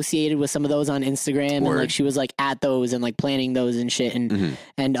was associated with some of those on Instagram, and like she was like at those and like planning those and shit.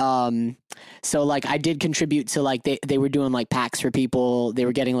 And so like I did contribute to like they were doing like packs for people. They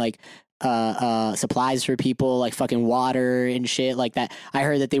were getting like supplies for people, like fucking water and shit like that. I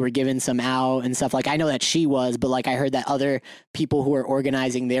heard that they were giving some out and stuff. Like I know that she was, but like I heard that other people who were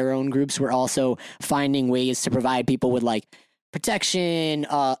organizing their own groups were also finding ways to provide people with like protection,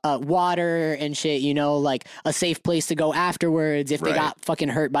 water and shit, you know, like a safe place to go afterwards if they got fucking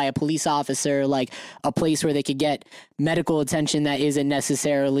hurt by a police officer, like a place where they could get medical attention that isn't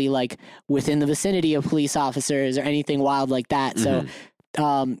necessarily like within the vicinity of police officers or anything wild like that. So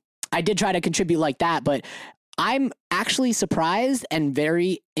I did try to contribute like that, but I'm actually surprised and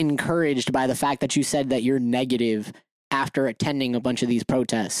very encouraged by the fact that you said that you're negative after attending a bunch of these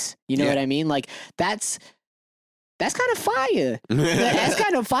protests. You know what I mean? Like that's kind of fire. That's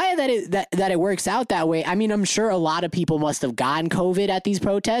kind of fire that it works out that way. I mean, I'm sure a lot of people must have gotten COVID at these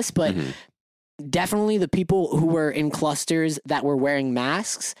protests, but definitely the people who were in clusters that were wearing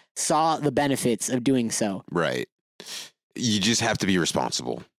masks saw the benefits of doing so. Right. You just have to be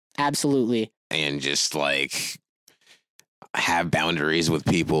responsible. Absolutely. And just like have boundaries with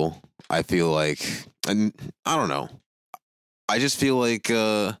people. I feel like, and I don't know. I just feel like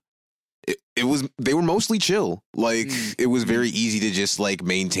they were mostly chill. Like it was very easy to just like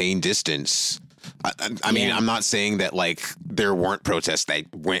maintain distance. I mean, I'm not saying that like there weren't protests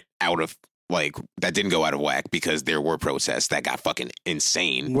that went out of like that didn't go out of whack, because there were protests that got fucking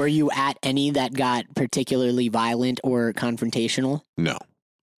insane. Were you at any that got particularly violent or confrontational? No.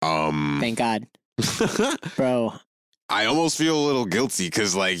 Thank God. Bro. I almost feel a little guilty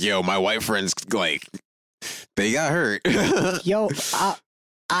because, like, yo, my white friends, like, they got hurt. Yo,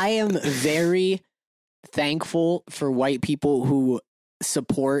 I am very thankful for white people who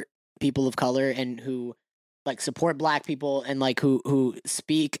support people of color and who like support black people and like who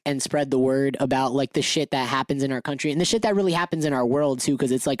speak and spread the word about like the shit that happens in our country and the shit that really happens in our world too,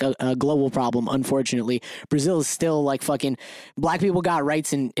 because it's like a global problem. Unfortunately, Brazil is still like fucking black people got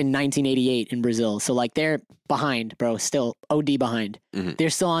rights in 1988 in Brazil, so like they're behind, bro. Still OD behind.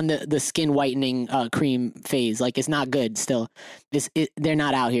 They're still on the skin whitening cream phase. Like it's not good. Still, they're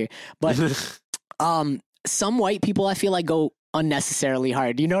not out here. But some white people I feel like go unnecessarily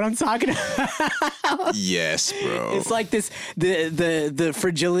hard. You know what I'm talking about? Yes, bro. It's like this the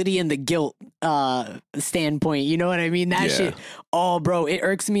fragility and the guilt standpoint. You know what I mean? That shit. Oh, bro, it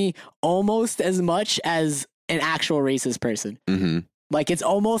irks me almost as much as an actual racist person. Like it's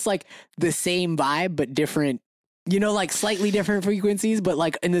almost like the same vibe but different. You know, like slightly different frequencies, but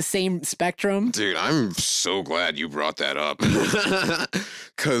like in the same spectrum. Dude, I'm so glad you brought that up.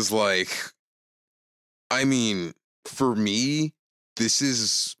 'Cause like, I mean, for me, this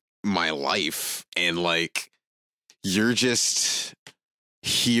is my life, and like, you're just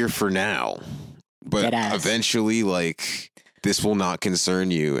here for now, but eventually, like, this will not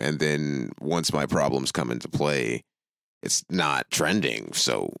concern you, and then once my problems come into play, it's not trending,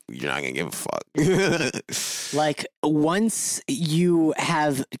 so you're not gonna give a fuck. Like, once you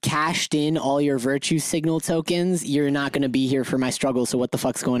have cashed in all your virtue signal tokens, you're not gonna be here for my struggle, so what the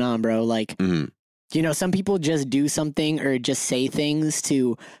fuck's going on, bro? Like, you know, some people just do something or just say things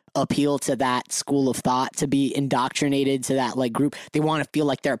to appeal to that school of thought, to be indoctrinated to that like group. They want to feel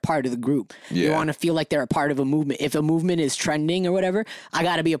like they're a part of the group. They want to feel like they're a part of a movement. If a movement is trending or whatever, I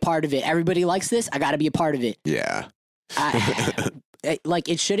got to be a part of it. Everybody likes this. I got to be a part of it. Yeah. Like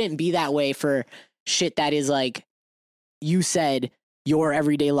it shouldn't be that way for shit that is like you said, your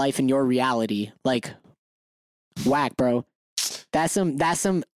everyday life and your reality. Like whack, bro. That's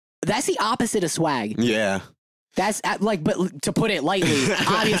the opposite of swag. Yeah. That's like, but to put it lightly,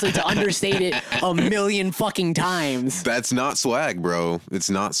 obviously to understate it a million fucking times. That's not swag, bro. It's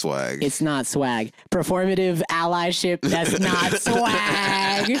not swag. It's not swag. Performative allyship. That's not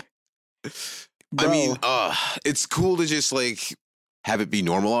swag. Bro. I mean, it's cool to just like have it be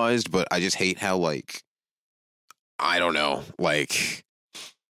normalized, but I just hate how like, I don't know, like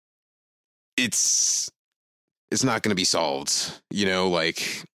it's not going to be solved, you know,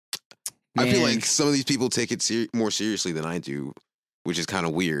 like. Man. I feel like some of these people take it more seriously than I do, which is kind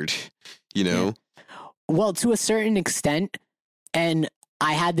of weird, you know? Yeah. Well, to a certain extent, and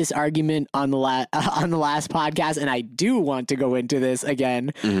I had this argument on the last podcast, and I do want to go into this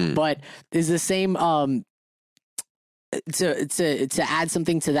again, but is the same to add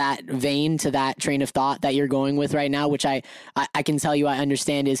something to that vein, to that train of thought that you're going with right now, which I can tell you I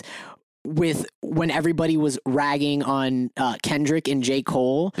understand, is with when everybody was ragging on Kendrick and J.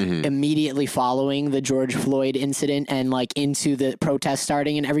 Cole immediately following the George Floyd incident and like into the protest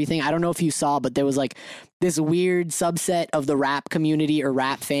starting and everything. I don't know if you saw, but there was like this weird subset of the rap community or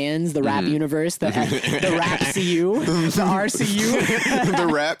rap fans, the rap universe, the rap CU, the RCU, the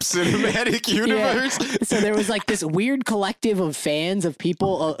rap cinematic universe. Yeah. So there was like this weird collective of fans of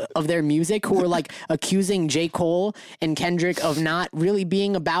people of their music who were like accusing J. Cole and Kendrick of not really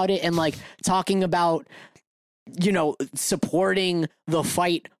being about it and like talking about, you know, supporting the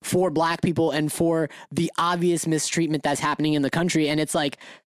fight for black people and for the obvious mistreatment that's happening in the country. And it's like,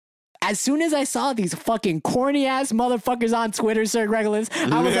 as soon as I saw these fucking corny ass motherfuckers on Twitter, Sir Gregolas,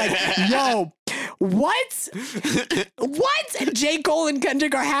 I was like, yo, what? What? J. Cole and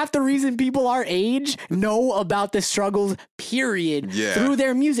Kendrick are half the reason people our age know about the struggles, period, through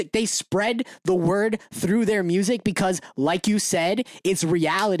their music. They spread the word through their music because, like you said, it's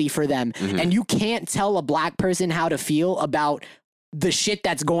reality for them. And you can't tell a black person how to feel about the shit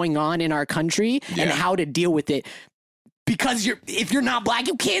that's going on in our country and how to deal with it. Because if you're not black,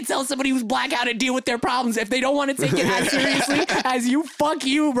 you can't tell somebody who's black how to deal with their problems if they don't want to take it as seriously as you. Fuck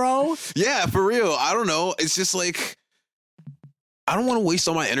you, bro. Yeah, for real. I don't know. It's just like, I don't want to waste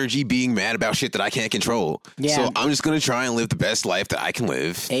all my energy being mad about shit that I can't control. Yeah. So I'm just going to try and live the best life that I can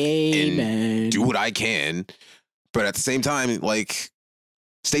live. Amen. And do what I can. But at the same time, like,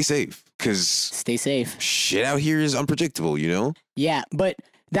 stay safe. Because stay safe. Shit out here is unpredictable, you know? Yeah, but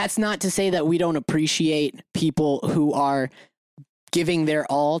that's not to say that we don't appreciate people who are giving their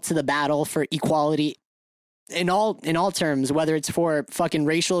all to the battle for equality in all terms, whether it's for fucking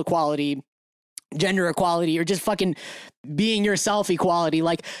racial equality, gender equality, or just fucking being yourself equality.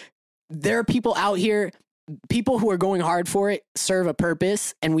 Like, there are people out here, people who are going hard for it serve a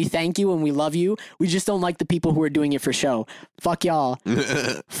purpose, and we thank you and we love you. We just don't like the people who are doing it for show. Fuck y'all.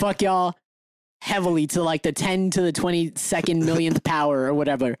 Fuck y'all. Heavily to like the 10 to the 22nd millionth power or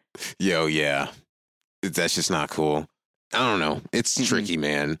whatever. Yo, yeah. That's just not cool. I don't know. It's tricky,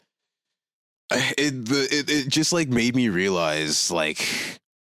 man. It just like made me realize like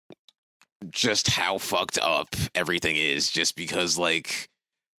just how fucked up everything is, just because like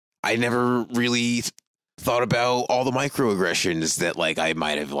I never really thought about all the microaggressions that like I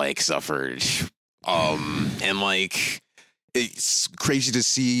might have like suffered. And like it's crazy to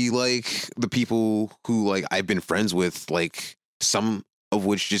see like the people who like I've been friends with, like some of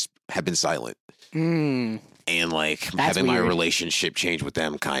which just have been silent. And like That's having weird. my relationship change with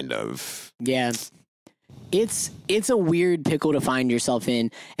them, kind of. Yeah. It's a weird pickle to find yourself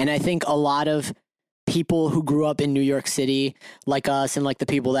in. And I think a lot of people who grew up in New York City, like us and like the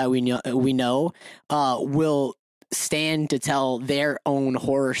people that we know, will stand to tell their own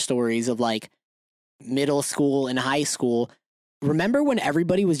horror stories of like middle school and high school. Remember when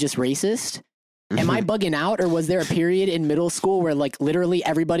everybody was just racist? Am I bugging out, or was there a period in middle school where like literally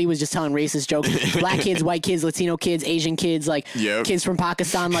everybody was just telling racist jokes? Black kids, white kids, Latino kids, Asian kids, like kids from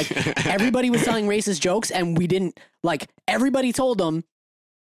Pakistan, like everybody was telling racist jokes, and we didn't, like, everybody told them,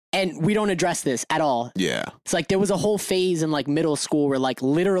 and we don't address this at all. Yeah. It's like there was a whole phase in like middle school where like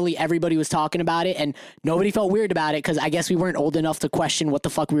literally everybody was talking about it and nobody felt weird about it because I guess we weren't old enough to question what the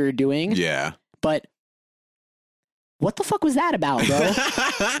fuck we were doing. Yeah. But what the fuck was that about,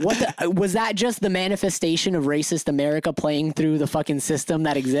 bro? Was that just the manifestation of racist America playing through the fucking system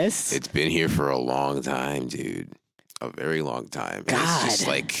that exists? It's been here for a long time, dude. A very long time. God. It's just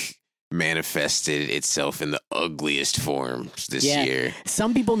like manifested itself in the ugliest forms this year.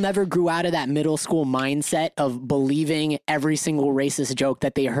 Some people never grew out of that middle school mindset of believing every single racist joke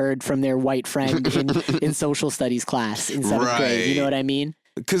that they heard from their white friend in social studies class in 7th grade. You know what I mean?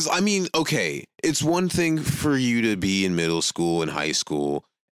 Because, I mean, okay, it's one thing for you to be in middle school and high school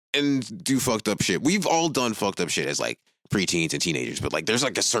and do fucked up shit. We've all done fucked up shit as, like, preteens and teenagers, but, like, there's,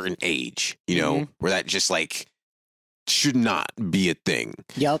 like, a certain age, you know, where that just, like, should not be a thing.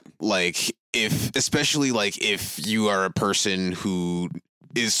 Yep. Like, especially, like, if you are a person who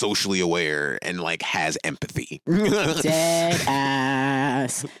is socially aware and, like, has empathy. Dead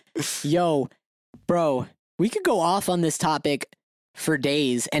ass. Yo, bro, we could go off on this topic for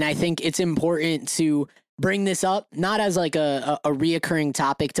days, and I think it's important to bring this up, not as like a reoccurring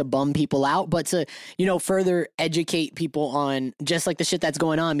topic to bum people out, but to, you know, further educate people on just like the shit that's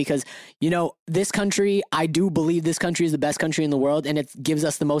going on, because, you know, this country, I do believe this country is the best country in the world, and it gives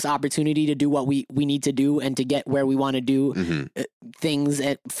us the most opportunity to do what we need to do and to get where we want to do things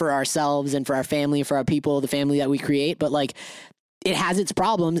for ourselves and for our family and for our people, the family that we create. But like, it has its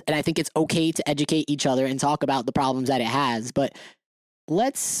problems, and I think it's okay to educate each other and talk about the problems that it has. But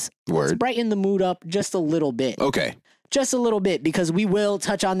let's brighten the mood up just a little bit. Okay. just a little bit, because we will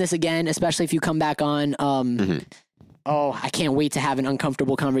touch on this again, especially if you come back on. Oh, I can't wait to have an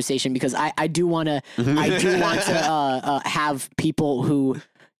uncomfortable conversation, because I do want to have people who,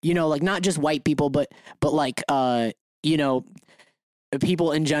 you know, like not just white people, but like, you know,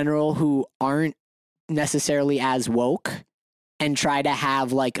 people in general who aren't necessarily as woke, and try to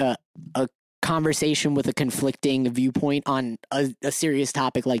have like a conversation with a conflicting viewpoint on a serious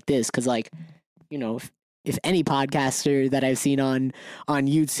topic like this. Cause like, you know, if any podcaster that I've seen on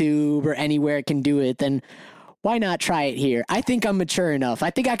YouTube or anywhere can do it, then why not try it here? I think I'm mature enough.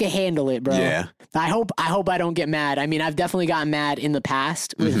 I think I can handle it, bro. Yeah. I hope I don't get mad. I mean, I've definitely gotten mad in the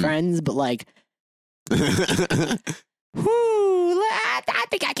past with friends, but like, I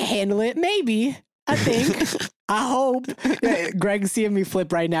think I can handle it. Maybe. I think. I hope. Greg's seeing me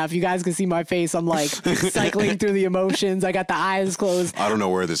flip right now. If you guys can see my face, I'm like cycling through the emotions. I got the eyes closed. I don't know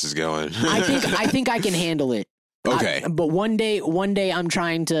where this is going. I think I can handle it. Okay. But one day I'm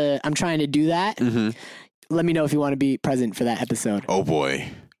trying to do that. Let me know if you want to be present for that episode. Oh boy.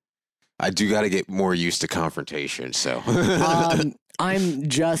 I do got to get more used to confrontation, so. I'm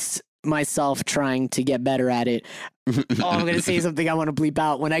just myself trying to get better at it. Oh, I'm going to say something I want to bleep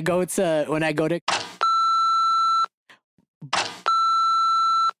out. When I go to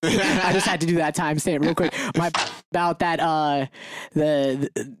I just had to do that time. Say it real quick. About that,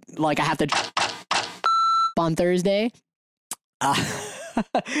 like I have to on Thursday.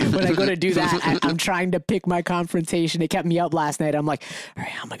 When I go to do that, I'm trying to pick my confrontation. It kept me up last night. I'm like, all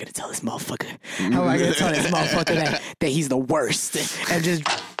right, how am I going to tell this motherfucker? How am I going to tell this motherfucker that he's the worst? And just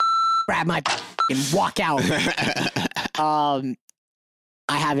grab my and walk out. I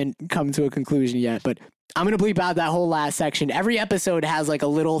haven't come to a conclusion yet, but I'm going to bleep out that whole last section. Every episode has like a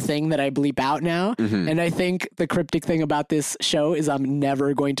little thing that I bleep out now. And I think the cryptic thing about this show is I'm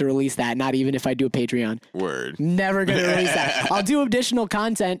never going to release that. Not even if I do a Patreon. Word. Never going to release that. I'll do additional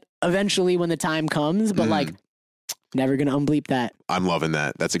content eventually when the time comes, but like never going to unbleep that. I'm loving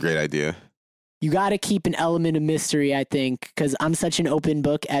that. That's a great idea. You got to keep an element of mystery, I think, because I'm such an open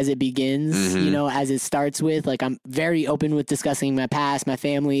book as it begins, you know, as it starts with. Like, I'm very open with discussing my past, my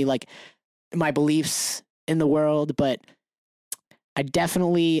family, like my beliefs in the world. But I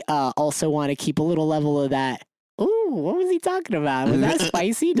definitely also want to keep a little level of that. Ooh, what was he talking about? Was that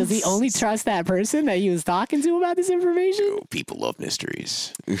spicy? Does he only trust that person that he was talking to about this information? People love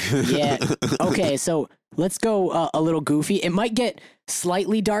mysteries. Yeah. Okay, so let's go a little goofy. It might get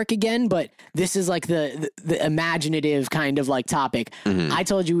slightly dark again, but this is like the imaginative kind of like topic. I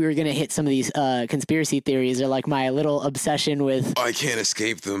told you we were going to hit some of these conspiracy theories. They're like my little obsession with... I can't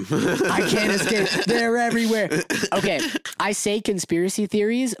escape them. I can't escape. They're everywhere. Okay, I say conspiracy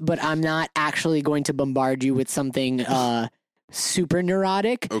theories, but I'm not actually going to bombard you with something super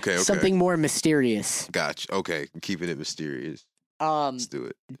neurotic. Okay. Something more mysterious. Gotcha. Okay, I'm keeping it mysterious. Let's do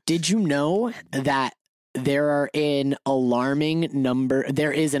it. Did you know that there is an alarming number.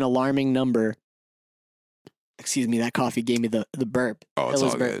 Excuse me, that coffee gave me the burp. Oh, it's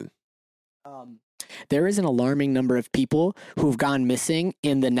all good. There is an alarming number of people who've gone missing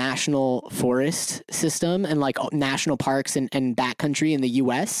in the national forest system and like national parks and backcountry in the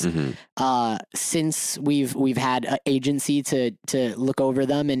U.S. Since we've had an agency to look over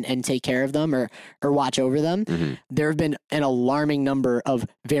them and take care of them or watch over them. There have been an alarming number of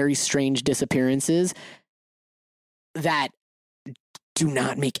very strange disappearances that do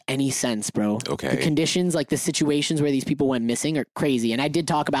not make any sense, bro. Okay. The conditions, like the situations where these people went missing are crazy. And I did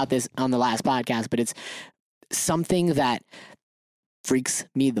talk about this on the last podcast, but it's something that freaks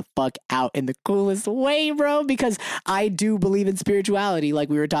me the fuck out in the coolest way, bro, because I do believe in spirituality, like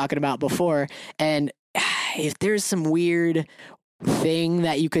we were talking about before. And if there's some weird thing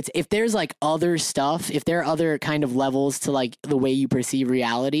that you could, if there's like other stuff, if there are other kind of levels to like the way you perceive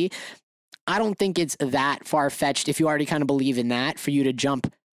reality, I don't think it's that far-fetched if you already kind of believe in that for you to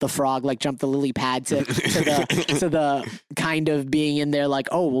jump the frog, like jump the lily pad to the kind of being in there like,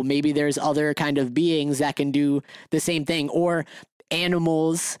 oh, well, maybe there's other kind of beings that can do the same thing, or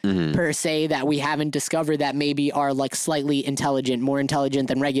animals per se that we haven't discovered that maybe are like slightly intelligent, more intelligent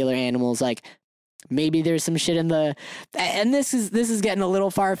than regular animals. Like maybe there's some shit in the, and this is getting a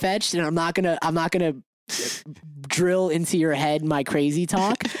little far-fetched, and I'm not gonna drill into your head my crazy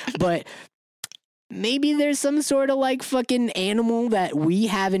talk, but maybe there's some sort of like fucking animal that we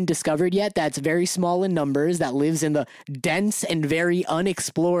haven't discovered yet that's very small in numbers that lives in the dense and very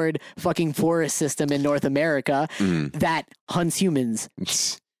unexplored fucking forest system in North America that hunts humans.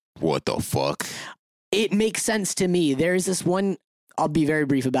 What the fuck? It makes sense to me. There's this one I'll be very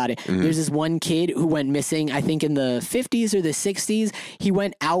brief about it. There's this one kid who went missing, I think in the 50s or the 60s. He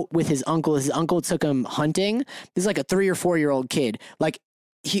went out with his uncle. His uncle took him hunting. This is like a 3 or 4 year old kid. Like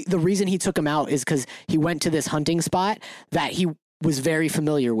the reason he took him out is because he went to this hunting spot that he was very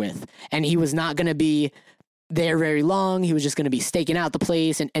familiar with, and he was not going to be there very long. He was just going to be staking out the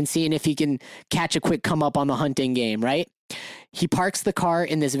place and seeing if he can catch a quick come up on the hunting game, right? He parks the car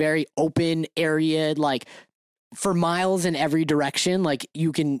in this very open area, like for miles in every direction. Like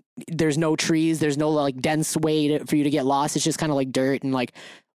there's no trees, there's no like dense way for you to get lost. It's just kind of like dirt and like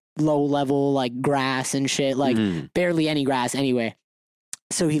low level like grass and shit, like barely any grass anyway.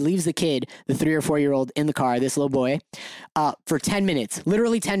 So he leaves the kid, the 3 or 4 year old, in the car, this little boy, for 10 minutes,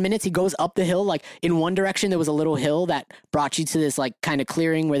 literally 10 minutes. He goes up the hill. Like in one direction, there was a little hill that brought you to this like kind of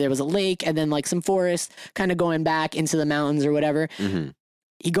clearing where there was a lake and then like some forest kind of going back into the mountains or whatever.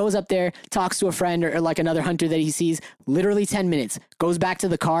 He goes up there, talks to a friend or like another hunter that he sees, literally 10 minutes, goes back to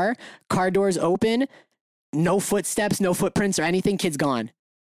the car doors open, no footsteps, no footprints or anything. Kid's gone.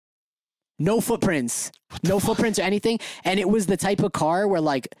 No footprints or anything. And it was the type of car where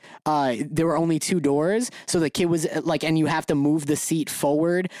like, there were only 2 doors. So the kid was like, and you have to move the seat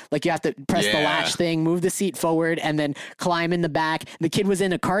forward. Like you have to press the latch thing, move the seat forward and then climb in the back. The kid was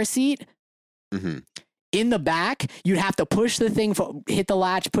in a car seat. In the back, you'd have to push the thing, hit the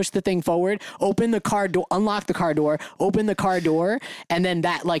latch, push the thing forward, open the car door, unlock the car door, open the car door. And then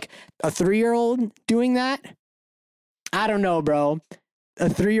that, like a 3-year-old doing that. I don't know, bro. A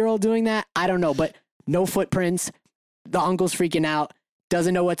 3-year-old doing that? I don't know, but no footprints. The uncle's freaking out,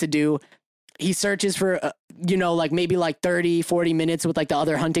 doesn't know what to do. He searches for, like maybe like 30, 40 minutes with like the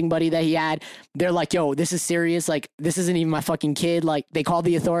other hunting buddy that he had. They're like, yo, this is serious. Like, this isn't even my fucking kid. Like, they call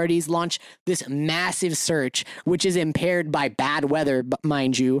the authorities, launch this massive search, which is impaired by bad weather,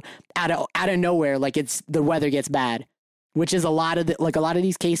 mind you, out of nowhere. Like, the weather gets bad. Which is a lot of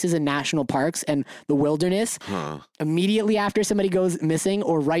these cases in national parks and the wilderness. Immediately after somebody goes missing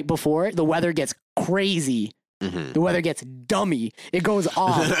or right before, the weather gets crazy. The weather gets dummy. It goes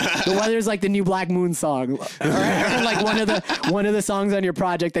off. The weather's like the new Black Moon song, or like one of the songs on your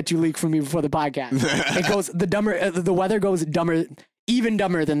project that you leaked from me before the podcast. It goes the weather goes dumber, even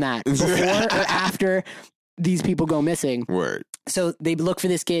dumber than that. Before or after these people go missing. Word. So they look for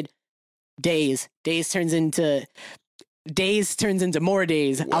this kid. Days turns into more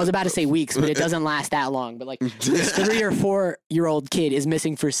days. What? I was about to say weeks, but it doesn't last that long. But like this 3 or 4 year old kid is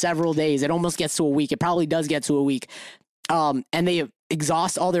missing for several days. It almost gets to a week. It probably does get to a week. And they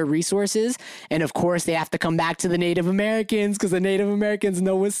exhaust all their resources. And of course they have to come back to the Native Americans because the Native Americans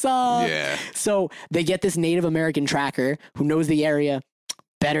know what's up. Yeah. So they get this Native American tracker who knows the area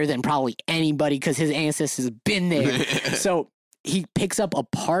better than probably anybody because his ancestors have been there. So he picks up a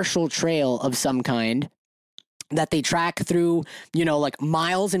partial trail of some kind that they track through, like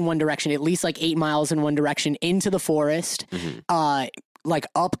miles in one direction, at least like 8 miles in one direction into the forest, like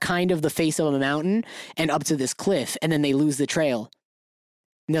up kind of the face of a mountain and up to this cliff. And then they lose the trail.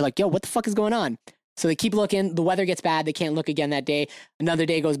 And they're like, yo, what the fuck is going on? So they keep looking. The weather gets bad. They can't look again that day. Another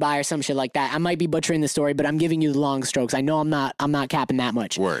day goes by or some shit like that. I might be butchering the story, but I'm giving you the long strokes. I know I'm not capping that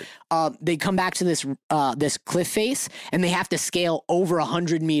much. Word. They come back to this cliff face and they have to scale over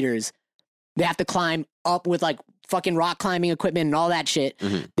 100 meters. They have to climb up with like fucking rock climbing equipment and all that shit.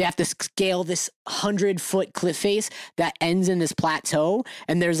 They have to scale this 100-foot cliff face that ends in this plateau.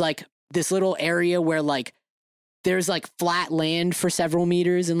 And there's like this little area where like there's like flat land for several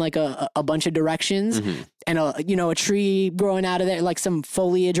meters in like a bunch of directions and a tree growing out of there, like some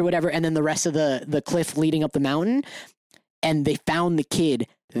foliage or whatever. And then the rest of the cliff leading up the mountain. And they found the kid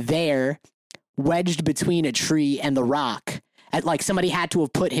there wedged between a tree and the rock. Like somebody had to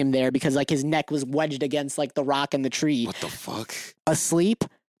have put him there because like his neck was wedged against like the rock and the tree. What the fuck? Asleep,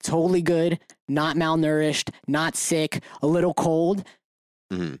 totally good, not malnourished, not sick, a little cold.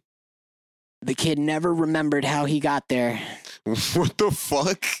 The kid never remembered how he got there. What the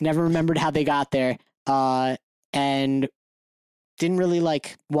fuck? Never remembered how they got there. And didn't really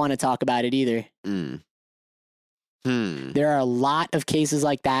like want to talk about it either. There are a lot of cases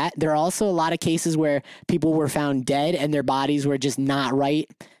like that. There are also a lot of cases where people were found dead and their bodies were just not right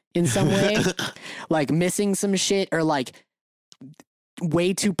in some way. Like missing some shit or like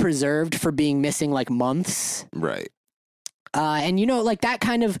way too preserved for being missing like months. Right. And like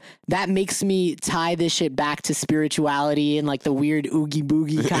that makes me tie this shit back to spirituality and like the weird oogie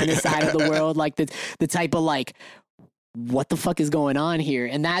boogie kind of side of the world. Like the type of like, what the fuck is going on here?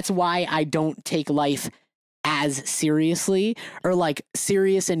 And that's why I don't take life as seriously or like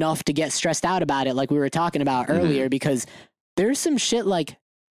serious enough to get stressed out about it like we were talking about earlier, because there's some shit like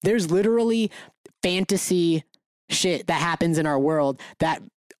there's literally fantasy shit that happens in our world, that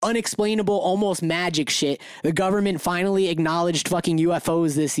unexplainable, almost magic shit. The government finally acknowledged fucking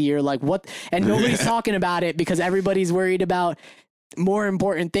UFOs this year. Like what? And nobody's talking about it because everybody's worried about more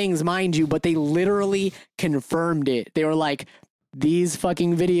important things, mind you, but they literally confirmed it. They were like, these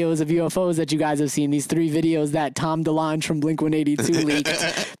fucking videos of UFOs that you guys have seen, these 3 videos that Tom DeLonge from Blink-182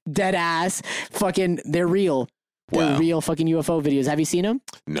 leaked, dead ass, fucking, they're real. They're real fucking UFO videos. Have you seen them?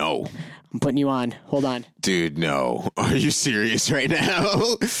 No. I'm putting you on. Hold on. Dude, no. Are you serious right now?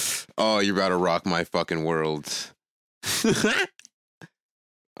 Oh, you're about to rock my fucking world.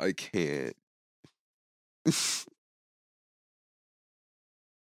 I can't.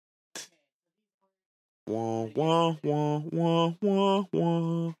 Wah, wah, wah, wah, wah,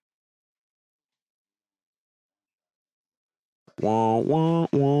 wah. Wah, wah,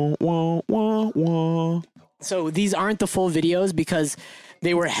 wah, wah, wah, wah. So these aren't the full videos because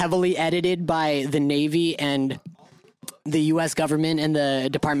they were heavily edited by the Navy and the U.S. government and the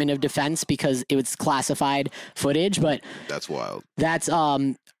Department of Defense because it was classified footage. But that's wild. That's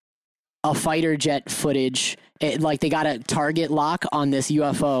a fighter jet footage. Like they got a target lock on this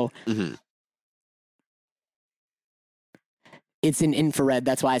UFO. Mm-hmm. It's in infrared.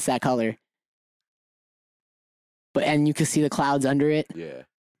 That's why it's that color. And you can see the clouds under it. Yeah.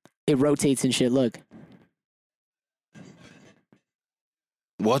 It rotates and shit. Look.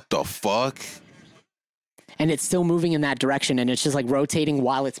 What the fuck? And it's still moving in that direction, and it's just like rotating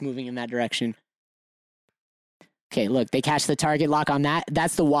while it's moving in that direction. Okay, look, they catch the target lock on that.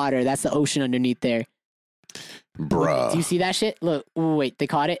 That's the water. That's the ocean underneath there. Bruh. Do you see that shit? Look, wait, they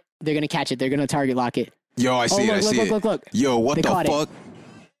caught it. They're going to catch it. They're going to target lock it. Yo, I see it. Look. Yo, what they the fuck?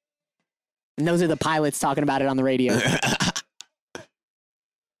 And those are the pilots talking about it on the radio.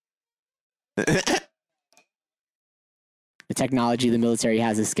 The technology the military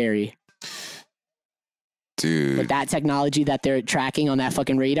has is scary. Dude. But that technology that they're tracking on that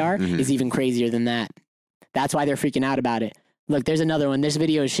fucking radar is even crazier than that. That's why they're freaking out about it. Look, there's another one. This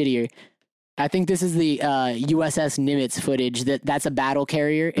video is shittier. I think this is the USS Nimitz footage. That's a battle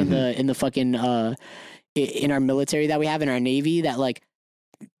carrier in the fucking in our military that we have in our Navy that like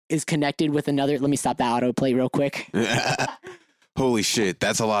is connected with another. Let me stop that autoplay real quick. Holy shit,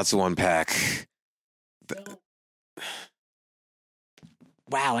 that's a lot to unpack.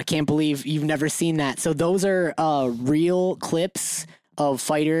 Wow, I can't believe you've never seen that. So those are real clips of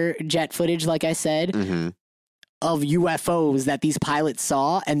fighter jet footage, like I said, of UFOs that these pilots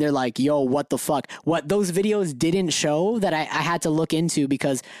saw, and they're like, yo, what the fuck? What those videos didn't show that I had to look into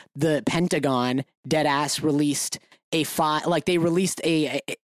because the Pentagon, deadass, released a file, like they released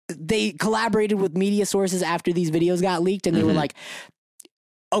they collaborated with media sources after these videos got leaked, and they were like,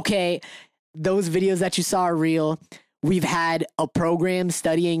 okay, those videos that you saw are real. We've had a program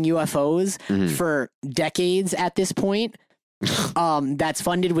studying UFOs for decades at this point. That's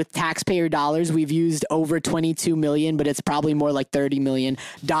funded with taxpayer dollars. We've used over 22 million, but it's probably more like $30 million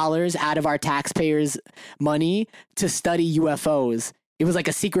out of our taxpayers' money to study UFOs. It was like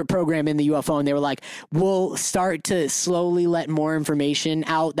a secret program in the UFO, and they were like, we'll start to slowly let more information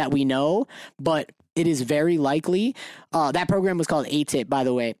out that we know, but it is very likely. That program was called ATIP, by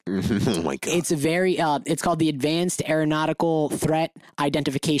the way. Oh my God. It's a very, it's called the Advanced Aeronautical Threat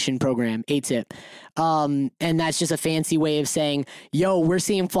Identification Program, ATIP. And that's just a fancy way of saying, yo, we're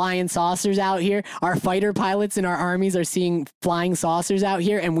seeing flying saucers out here. Our fighter pilots in our armies are seeing flying saucers out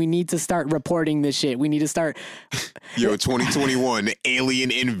here, and we need to start reporting this shit. We need to start. Yo, 2021,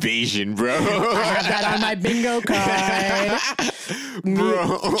 alien invasion, bro. I have that on my bingo card.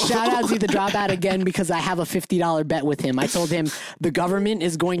 Bro. Shout out to the Dropout again because I have a $50 bet with him. I told him the government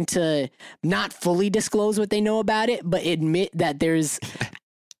is going to not fully disclose what they know about it, but admit that there's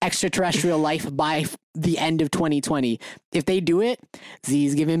extraterrestrial life by the end of 2020. If they do it,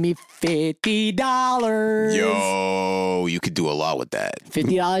 Z's giving me $50. Yo, you could do a lot with that.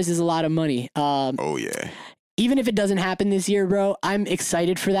 $50 is a lot of money. Oh, yeah. Even if it doesn't happen this year, bro, I'm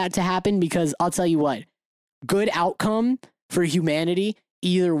excited for that to happen because I'll tell you what, good outcome for humanity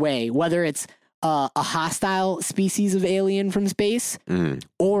either way, whether it's a hostile species of alien from space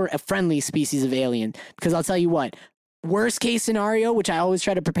or a friendly species of alien. Because I'll tell you what, worst case scenario, which I always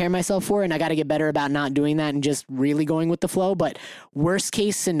try to prepare myself for, and I got to get better about not doing that and just really going with the flow. But worst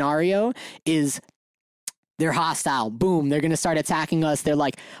case scenario is they're hostile. Boom. They're going to start attacking us. They're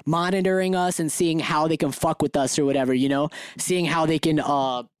like monitoring us and seeing how they can fuck with us or whatever, you know, seeing how they can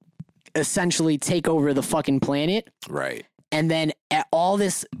essentially take over the fucking planet. Right. And then all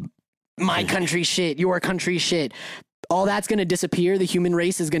this, my country shit, your country shit, all that's going to disappear. The human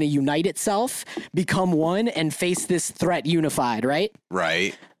race is going to unite itself, become one, and face this threat unified, right?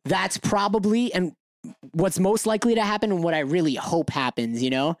 Right. That's probably, and what's most likely to happen and what I really hope happens, you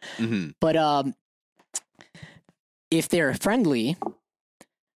know? Mm-hmm. But if they're friendly,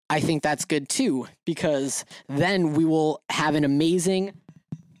 I think that's good too, because then we will have an amazing,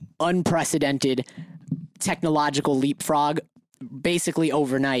 unprecedented technological leapfrog basically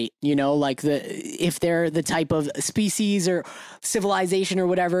overnight, you know, like if they're the type of species or civilization or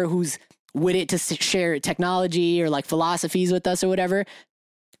whatever who's with it to share technology or like philosophies with us or whatever,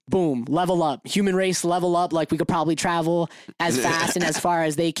 boom, level up, human race level up. Like we could probably travel as fast and as far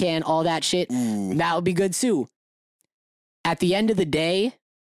as they can, all that shit. That would be good too. At the end of the day,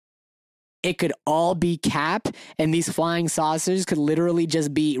 it could all be cap, and these flying saucers could literally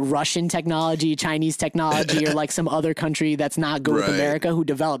just be Russian technology, Chinese technology, or like some other country that's not good with America who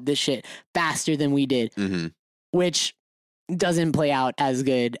developed this shit faster than we did, which doesn't play out as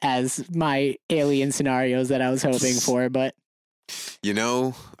good as my alien scenarios that I was hoping for. But you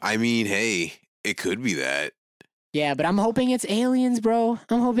know, I mean, hey, it could be that. Yeah, but I'm hoping it's aliens, bro.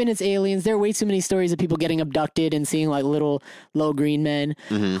 I'm hoping it's aliens. There are way too many stories of people getting abducted and seeing like little green men.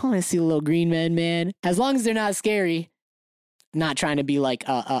 I want to see little green men, man. As long as they're not scary. Not trying to be like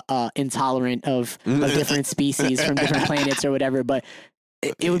intolerant of different species from different planets or whatever, but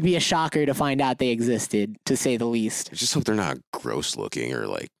it would be a shocker to find out they existed, to say the least. I just hope they're not gross looking or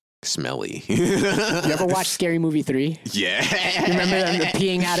like smelly. You ever watch Scary Movie 3? Yeah. You remember them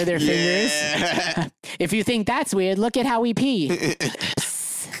peeing out of their fingers? If you think that's weird, look at how we pee.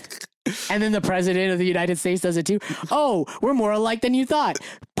 And then the president of the United States does it too. Oh, we're more alike than you thought.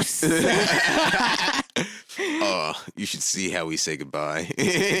 You should see how we say goodbye.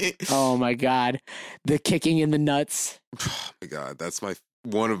 Oh my God. The kicking in the nuts. Oh my God. That's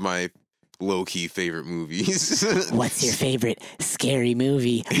one of my low-key favorite movies. What's your favorite scary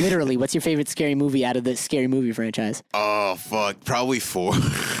movie? Literally, what's your favorite scary movie out of the Scary Movie franchise? Oh, fuck. Probably 4.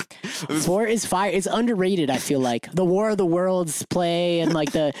 4 is fire. It's underrated, I feel like. The War of the Worlds play and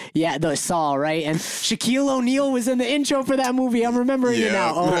like the Saw, right? And Shaquille O'Neal was in the intro for that movie. I'm remembering it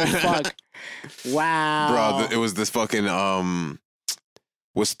now. Oh, fuck. Wow. Bro, it was this fucking,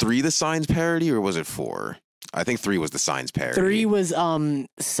 was 3 the Signs parody or was it 4? I think 3 was the Signs parody. 3 was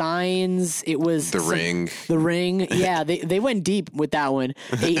Signs. It was The Ring. The Ring. Yeah, they went deep with that one.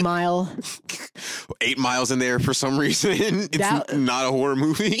 8 Mile. 8 Miles in there for some reason. It's not a horror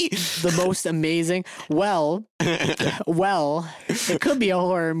movie. The most amazing. Well, it could be a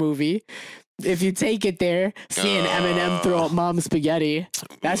horror movie. If you take it there, seeing Eminem throw up mom's spaghetti,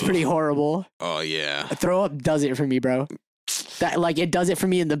 that's pretty horrible. Oh, yeah. Throw up does it for me, bro. That, like, it does it for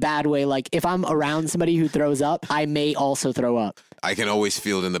me in the bad way. Like, if I'm around somebody who throws up, I may also throw up. I can always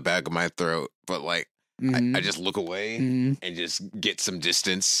feel it in the back of my throat, but like, I just look away and just get some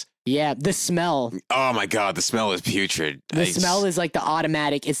distance. Yeah, the smell. Oh my God, the smell is putrid. The smell is like the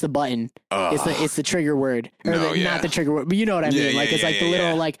automatic. It's the button. It's the trigger word. Or not the trigger word, but you know what I mean. Like, it's like the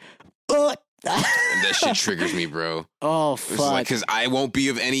little like, and that shit triggers me, bro. Oh, fuck. Because I won't be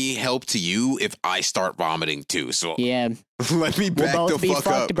of any help to you if I start vomiting too. So yeah, let me back we'll both the be fuck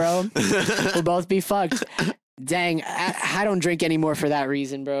fucked, up, bro. We'll both be fucked. Dang, I don't drink anymore for that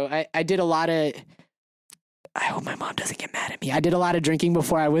reason, bro. I did a lot of. I hope my mom doesn't get mad at me. I did a lot of drinking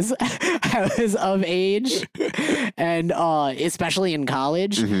before I was of age, and especially in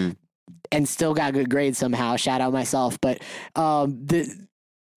college, and still got good grades somehow. Shout out myself, but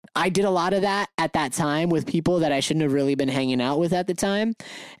I did a lot of that at that time with people that I shouldn't have really been hanging out with at the time.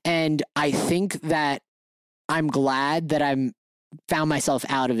 And I think that I'm glad that I'm found myself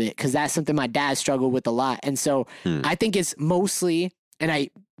out of it, because that's something my dad struggled with a lot. And so I think it's mostly, and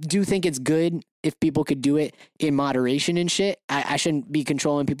I do think it's good if people could do it in moderation and shit. I shouldn't be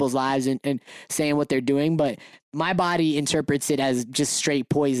controlling people's lives and saying what they're doing, but my body interprets it as just straight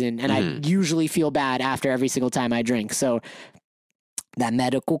poison. And I usually feel bad after every single time I drink. So that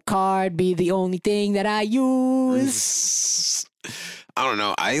medical card be the only thing that I use. I don't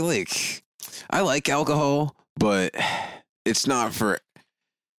know. I like alcohol, but it's not for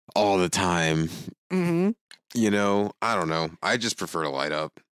all the time. You know, I don't know. I just prefer to light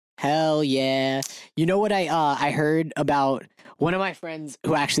up. Hell yeah. You know what I heard about? One of my friends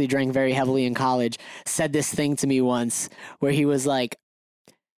who actually drank very heavily in college said this thing to me once where he was like,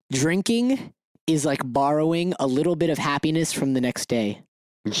 drinking is like borrowing a little bit of happiness from the next day.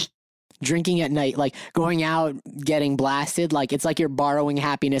 Drinking at night, like going out, getting blasted, like it's like you're borrowing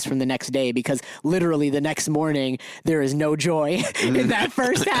happiness from the next day, because literally the next morning there is no joy in that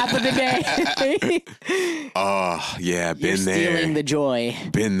first half of the day. Oh, yeah, been you're there. Stealing the joy.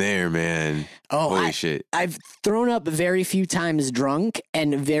 Been there, man. Oh, holy shit. I've thrown up very few times drunk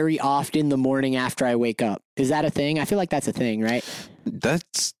and very often the morning after I wake up. Is that a thing? I feel like that's a thing, right?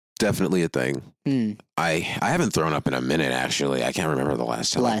 That's definitely a thing. I haven't thrown up in a minute, actually. I can't remember the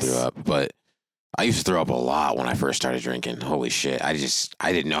last time I threw up, but I used to throw up a lot when I first started drinking. Holy shit. I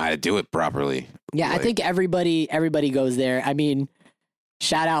didn't know how to do it properly. Yeah, I think everybody goes there. I mean,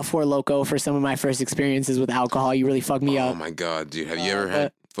 shout out for Loco for some of my first experiences with alcohol. You really fucked me up. Oh my God, dude. Have you ever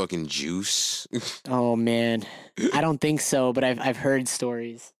had fucking juice? Oh man. I don't think so, but I've heard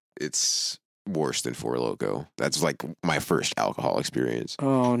stories. It's worse than Four Loko. That's like my first alcohol experience.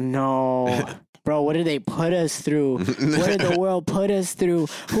 Oh no. Bro, what did they put us through? What did the world put us through?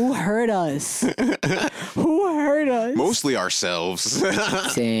 Who hurt us? Who hurt us? Mostly ourselves.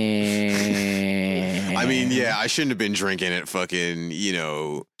 Damn. I mean, yeah, I shouldn't have been drinking at fucking,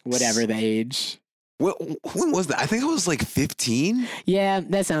 whatever the age. When was that? I think I was like 15. Yeah,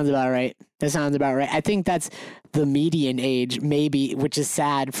 that sounds about right. I think that's the median age, maybe, which is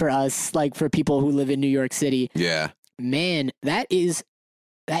sad for us, like for people who live in New York City. Yeah. Man, that is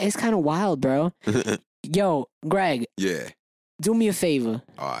kind of wild, bro. Yo, Greg. Yeah. Do me a favor.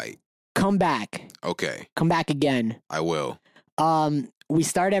 All right. Come back. Okay. Come back again. I will. We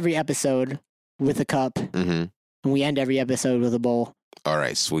start every episode with a cup, and we end every episode with a bowl. All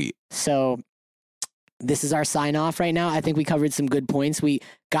right, sweet. So this is our sign off right now. I think we covered some good points. We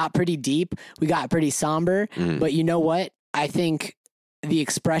got pretty deep. We got pretty somber. But you know what? I think the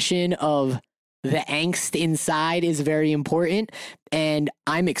expression of the angst inside is very important. And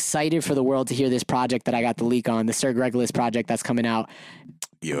I'm excited for the world to hear this project that I got the leak on, the Sir Gregolas project that's coming out.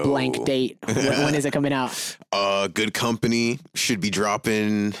 Yo. Blank date. When is it coming out? Good Company should be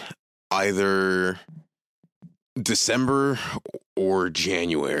dropping either December or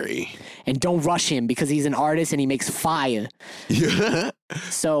January. And don't rush him because he's an artist and he makes fire. Yeah.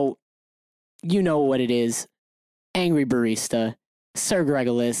 So, you know what it is. Angry Barista, Sir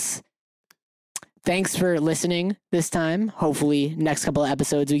Gregolas. Thanks for listening this time. Hopefully, next couple of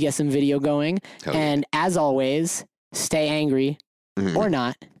episodes we get some video going. Hell and as always, stay angry or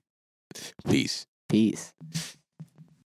not. Peace. Peace.